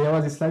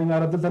یوازې اسلامي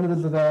امارت دلته نه،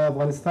 دلته د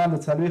افغانستان د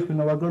 40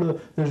 میلیونه وګړو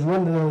د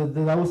ژوند د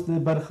اوس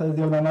د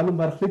یو نامعلوم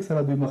برخلیک سره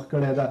دوی مخ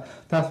کړی ده.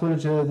 تاسو ویل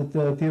چې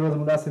تېر ورځ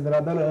ملا صاحب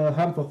برادر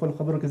هم په خپلو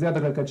خبرو کې زیاته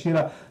کړه که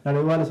چېرې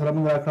نړیوالو سره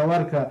موږ راکړه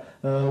ورکړه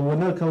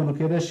ونه کوو نو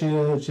کېدای شي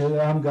چې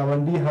هم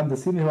ګاونډي هم د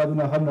سیمې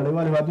هېوادونه هم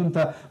نړیوال هېوادونو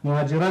ته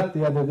مهاجرت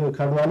یا د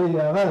کډوالۍ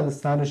هغه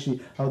ستانه شي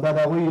او دا د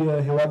هغوی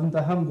هېوادونو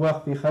ته هم ګواښ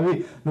پېښوي.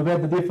 نو باید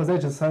د دې په ځای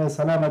چې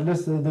سنا مجلس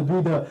د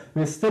دوی د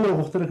ویستلو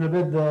غوښتنه کړې،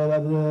 باید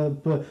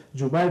په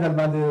جو بایډن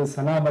باندې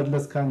سنا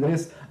مجلس،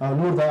 کانګرس او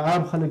نور د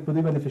عام خلک په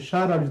دوی باندې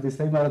فشار راوړي چې د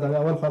اسلامي امارت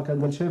اول خوا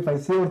کنګل شوي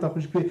پیسې ورته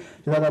خوشي کړي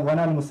چې دا د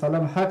افغانانو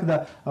مسلم حق ده،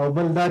 او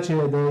بل دا چې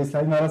د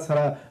اسلامي امارت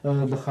سره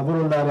د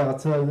خبرو لارې هغه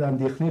څه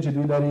اندېښنې چې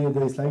دوی لري د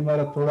اسلامي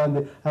امارت په وړاندې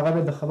هغه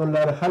باید د خبرو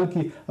لارې حل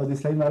کړي او د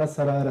اسلامي امارت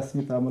سره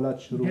رسمي تعاملات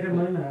شروع کړي. ډېره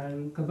مننه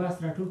که بحث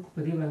راټول کړو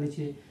په دې باندې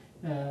چې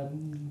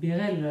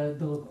بغیر له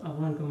دغو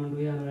افغان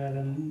کمانډویانو یا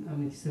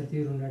امنیتي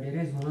سرتېرو نه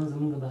ډېری ځوانان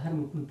زموږ بهر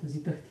ملکونو ته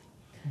ځي تښتي،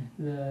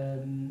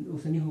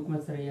 اوسني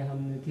حکومت سره یا هم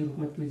تېر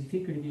حکومت کې وظیفې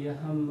کړي دي یا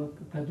هم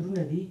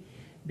کادرونه دي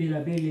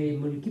بېلابېلې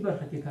ملکي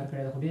برخه کې کار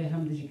کړی ده، خو بیا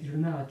هم د زړه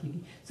نه هغه کېږي.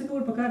 څه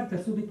کول پکار دي تر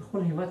څو دوی په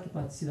خپل هېواد کې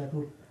پاتې شي؟ دا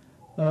ټول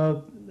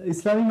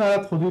اسلامي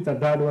امارت خو دوی ته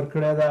ډاډ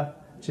ورکړی ده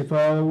چې په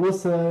اوس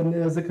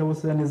ځکه اوس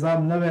نظام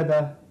نوی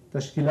ده،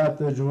 تشکیلات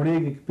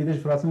جوړېږي، کېدای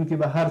شي په راتلونکي کې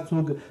به هر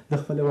څوک د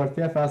خپلې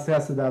وړتیا په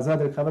اساس د آزاد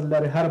رقابت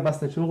لارې هر بس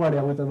ته چې وغواړي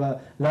هغوی ته به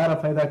لاره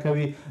پیدا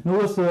کوي. نو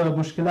اوس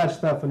مشکلات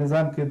شته په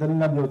نظام کې،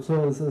 دلته یو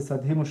څه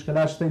سطحي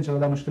مشکلات شته،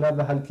 انشاءالله دا مشکلات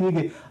به حل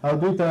کېږي او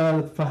دوی ته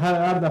په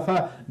هر دفعه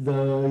د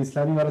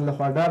اسلامي امارت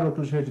لخوا ډاډ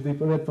ورکړل شوی چې دوی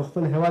باید په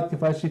خپل هېواد کې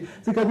پاتې شي،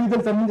 ځکه دوی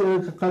دلته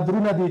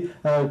قدرونه دي،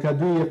 که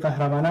دوی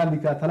قهرمانان دي،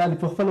 که اتلان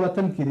دي، په خپل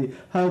وطن کې دي،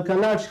 که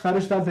لاړ شي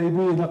خارج ته هلته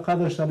دوی د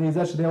قدر شته، د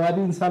عزت شته، د یو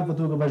عادي انسان په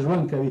توګه به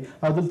ژوند کوي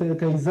او دلته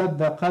که عزت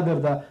د قدر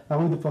ده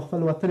هغوی د په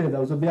خپل وطن ده.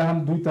 او زه بیا هم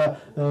دوی ته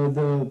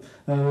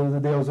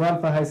د یو ځوان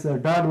په حیث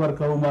ډاډ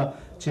ورکوم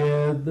چې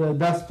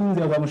دا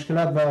ستونزې او دا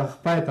مشکلات به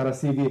پای ته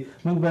رسېږي.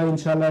 موږ به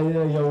انشاءالله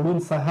یو روڼ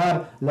سهار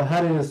له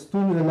هرې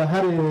ستونزې له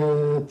هرې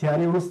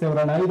تیارې وروسته یو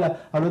رڼایي ده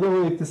او له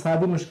دغو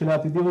اقتصادي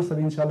مشکلاتو دې وروسته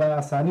انشاءالله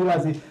اساني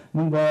راځي.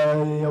 موږ به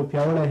یو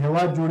پیاوړی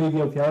هېواد جوړېږي،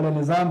 یو پیاوړی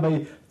نظام به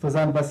په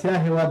ځان بسیا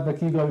هېواد به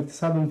کېږي او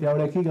اقتصاد به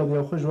پیاوړی کېږي او د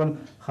یو ښه ژوند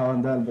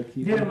خاوندان به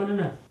کېږي. ډېره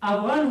مننه.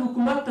 افغان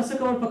حکومت ته څه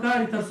کول پکار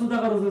دي تر څو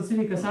دغه روزل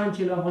شوي کسان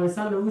چې له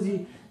افغانستان نه وځي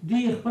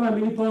دوی خپله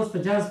ملي پوځ ته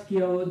جذب کړي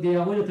او د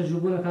هغوی له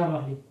تجربو نه کار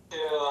واخلي؟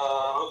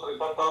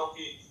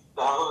 د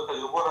هغو د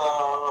تجربو نه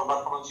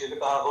برخمن شي،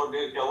 ځکه هغو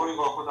ډېر پیاوړي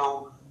ځواکونه وو،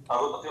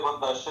 هغو تقریبا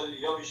د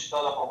 20-21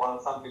 کاله په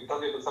افغانستان کې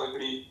تګ ترسره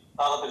کړي.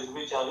 هغه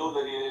تجربې چې هغوی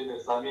لري د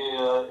اسلامي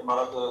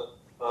امارت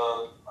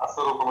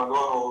عسکرو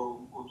کمانډوانو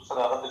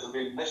سره هغه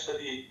تجربې نشته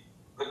دي،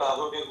 ځکه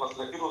هغوی ډېر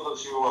مسلکي روزل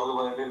شوي وو، هغوی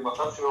باندې ډېر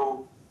مصرف شوی وو.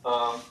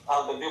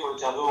 هلته دې پورې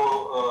چې هغوی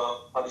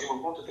خارجي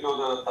ملکونو ته تللي وو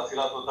د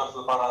تحصیلاتو درس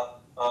لپاره،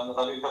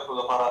 نظامي زده کړو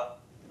لپاره.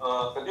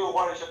 که دوی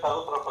وغواړي چې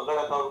هغو سره په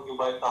ګډه کار وکړي،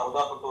 باید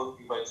تعهدات ورته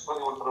ورکړي، باید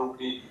ژمنې ورسره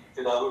وکړي چې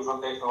د هغوی ژوند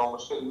ته هېڅ ډول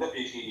مشکل نه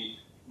پېښېږي.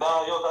 دا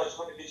یو دا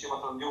ژمنې دي چې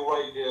مثلا دوی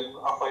ووایي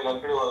عفوه اعلان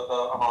کړې وه،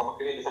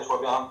 مخکینۍ کیسه شوه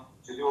بیا هم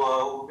چې دوی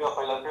اروپا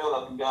عفوه اعلان کړې وه،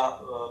 لیکن بیا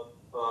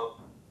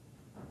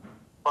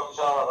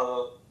پاکشا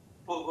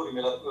ټول ګوري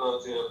ملت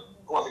چې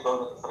کومه څه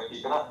کارونه ترسره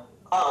کېږي که نه،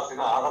 هغسې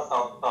نه، هغه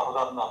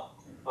تعهدات نه.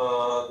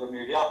 د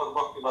میډیا پر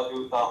مخ کې به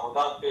دوی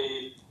تعهدات کوي،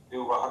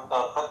 دوی به حتی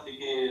خط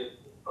لیکي،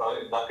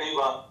 ادعا کوي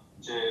به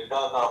چې دا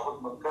تعهد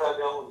من کړی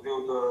دی او دوی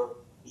د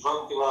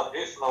ژوند کې به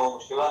هېڅ ډول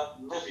مشکلات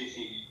نه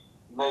پېښېږي،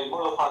 نه یې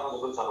موږ لخوا نه د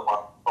بل چا لخوا،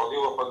 او دوی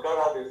به په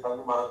ګډه د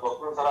اسلامي امارت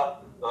ځواکونو سره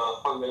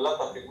خپل ملت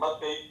ته خدمت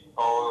کوي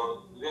او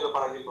د دې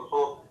لپاره چې تر څو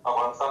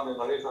افغانستان د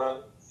نړۍ سره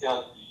سیال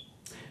کړي.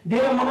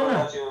 ډېره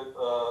مننه. چې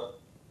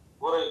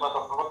ګورئ ما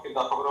تاسو مخکې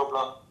دا خبره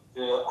وکړه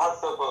چې هر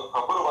څه په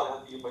خبرو باندې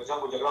حل کېږي، په جنګ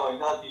و جګړه باندې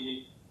نه حل کېږي.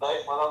 دا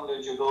هېڅ معنا نه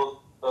لري چې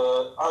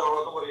هر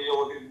ورځ دومره یو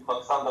وزیر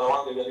پاکستان ته روان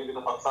دی، بیا دوی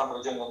د پاکستان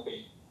سره جنګ هم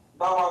کوي.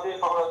 دا واضح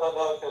خبره ده،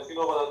 دا سیاسي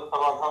لوبه ده. زه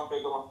سبا هم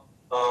پرېږدم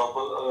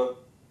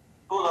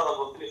ټول هغه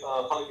لوستلي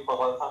خلک دي په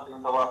افغانستان کې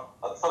نن سبا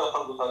اکثره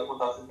خلکو تعلیم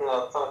متحصل کړی،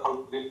 اکثره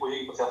خلکو ډېر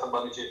پوهېږي په سیاست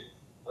باندې چې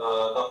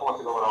دا کومه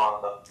څه لوبه روانه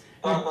ده.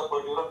 دا په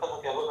ډیورنډ کرښه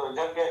کې هغوی سره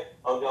جنګ کوي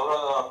او بیا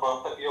ورځ په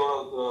هفته کې یو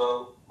ورځ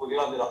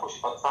وزیران دې راخوشي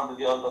پاکستان ته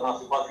ځي، هلته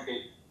ناستې پاتې کوي،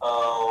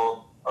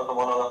 هلته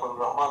مولانا فضل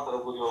الرحمن سره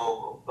ګوري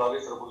او پلالۍ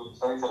سره ګوري،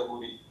 پاکستاني سره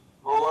ګوري.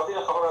 نو واضح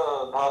خبره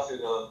داسې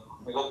د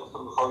ملت په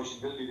سترګو خاورې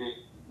شیندلې دي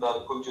دا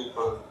کوم چې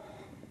په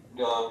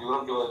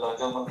ډیورنډ کې د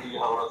جرمن کې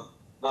هغه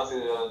داسې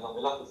د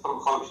ملت په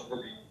سترګو خاورې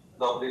شیندلې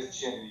دا په دې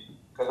شي نه دي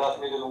کدا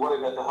چې د نوړې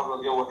د هغه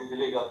یو وخت دی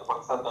لګا په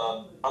پاکستان ته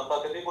حتی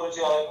کدی پورې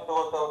چې د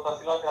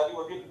تحصیلات عالی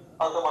ودی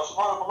انت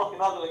ماشومان په مخ کې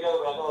نه لګیا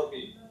بیان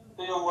ورکړي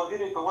ته یو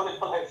وزیر په ولې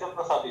خپل حیثیت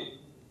نه ساتي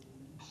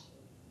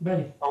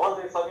بله اول د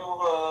اسلامي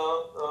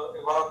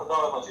امارات دا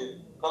وايي چې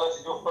کله چې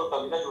یو خپل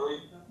کابینه جوړوي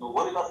نو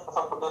ولې تاسو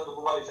کسان په دغه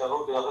حکومت چې هغه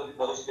د هغه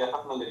د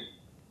حق نه لري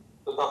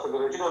تاسو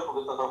ګرځي نه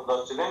په تاسو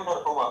د چلنج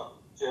کومه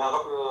چې هغه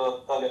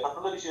تعلیق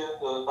نه لري چې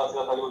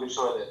تاسو تعلیق ولې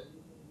شوی دی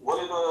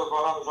ولې د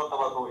ځوانانو ژوند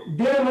تباه کوي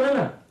ډېر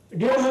مننه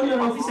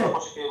رفیع صاحب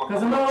که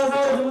زما آواز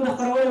اورئ زموږ د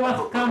خپرونې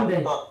وخت کم دی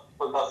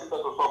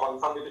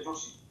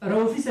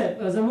رفیع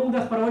صاحب زموږ د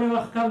خپرونې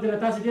وخت کم دی له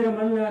تاسو ډېره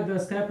مننه د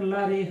سکایپ له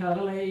لارې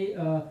ښاغلی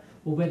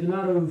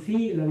عبیدالله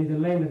رفیع له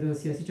نیدرلینډ د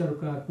سیاسي چارو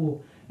کارپوه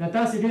له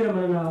تاسې ډېره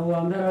مننه او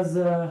همداراز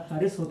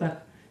حارث هوتک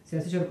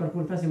سیاسي چارو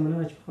کارپوه له تاسې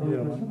مننه چې په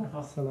خبرو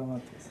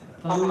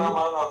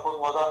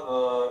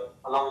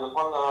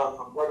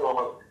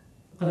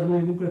قدرمنو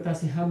لیدونکو له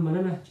تاسې هم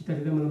مننه چې تر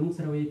دې دمه له موږ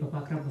سره وئ په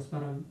پاک رب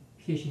وسپارم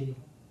ښې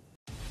شې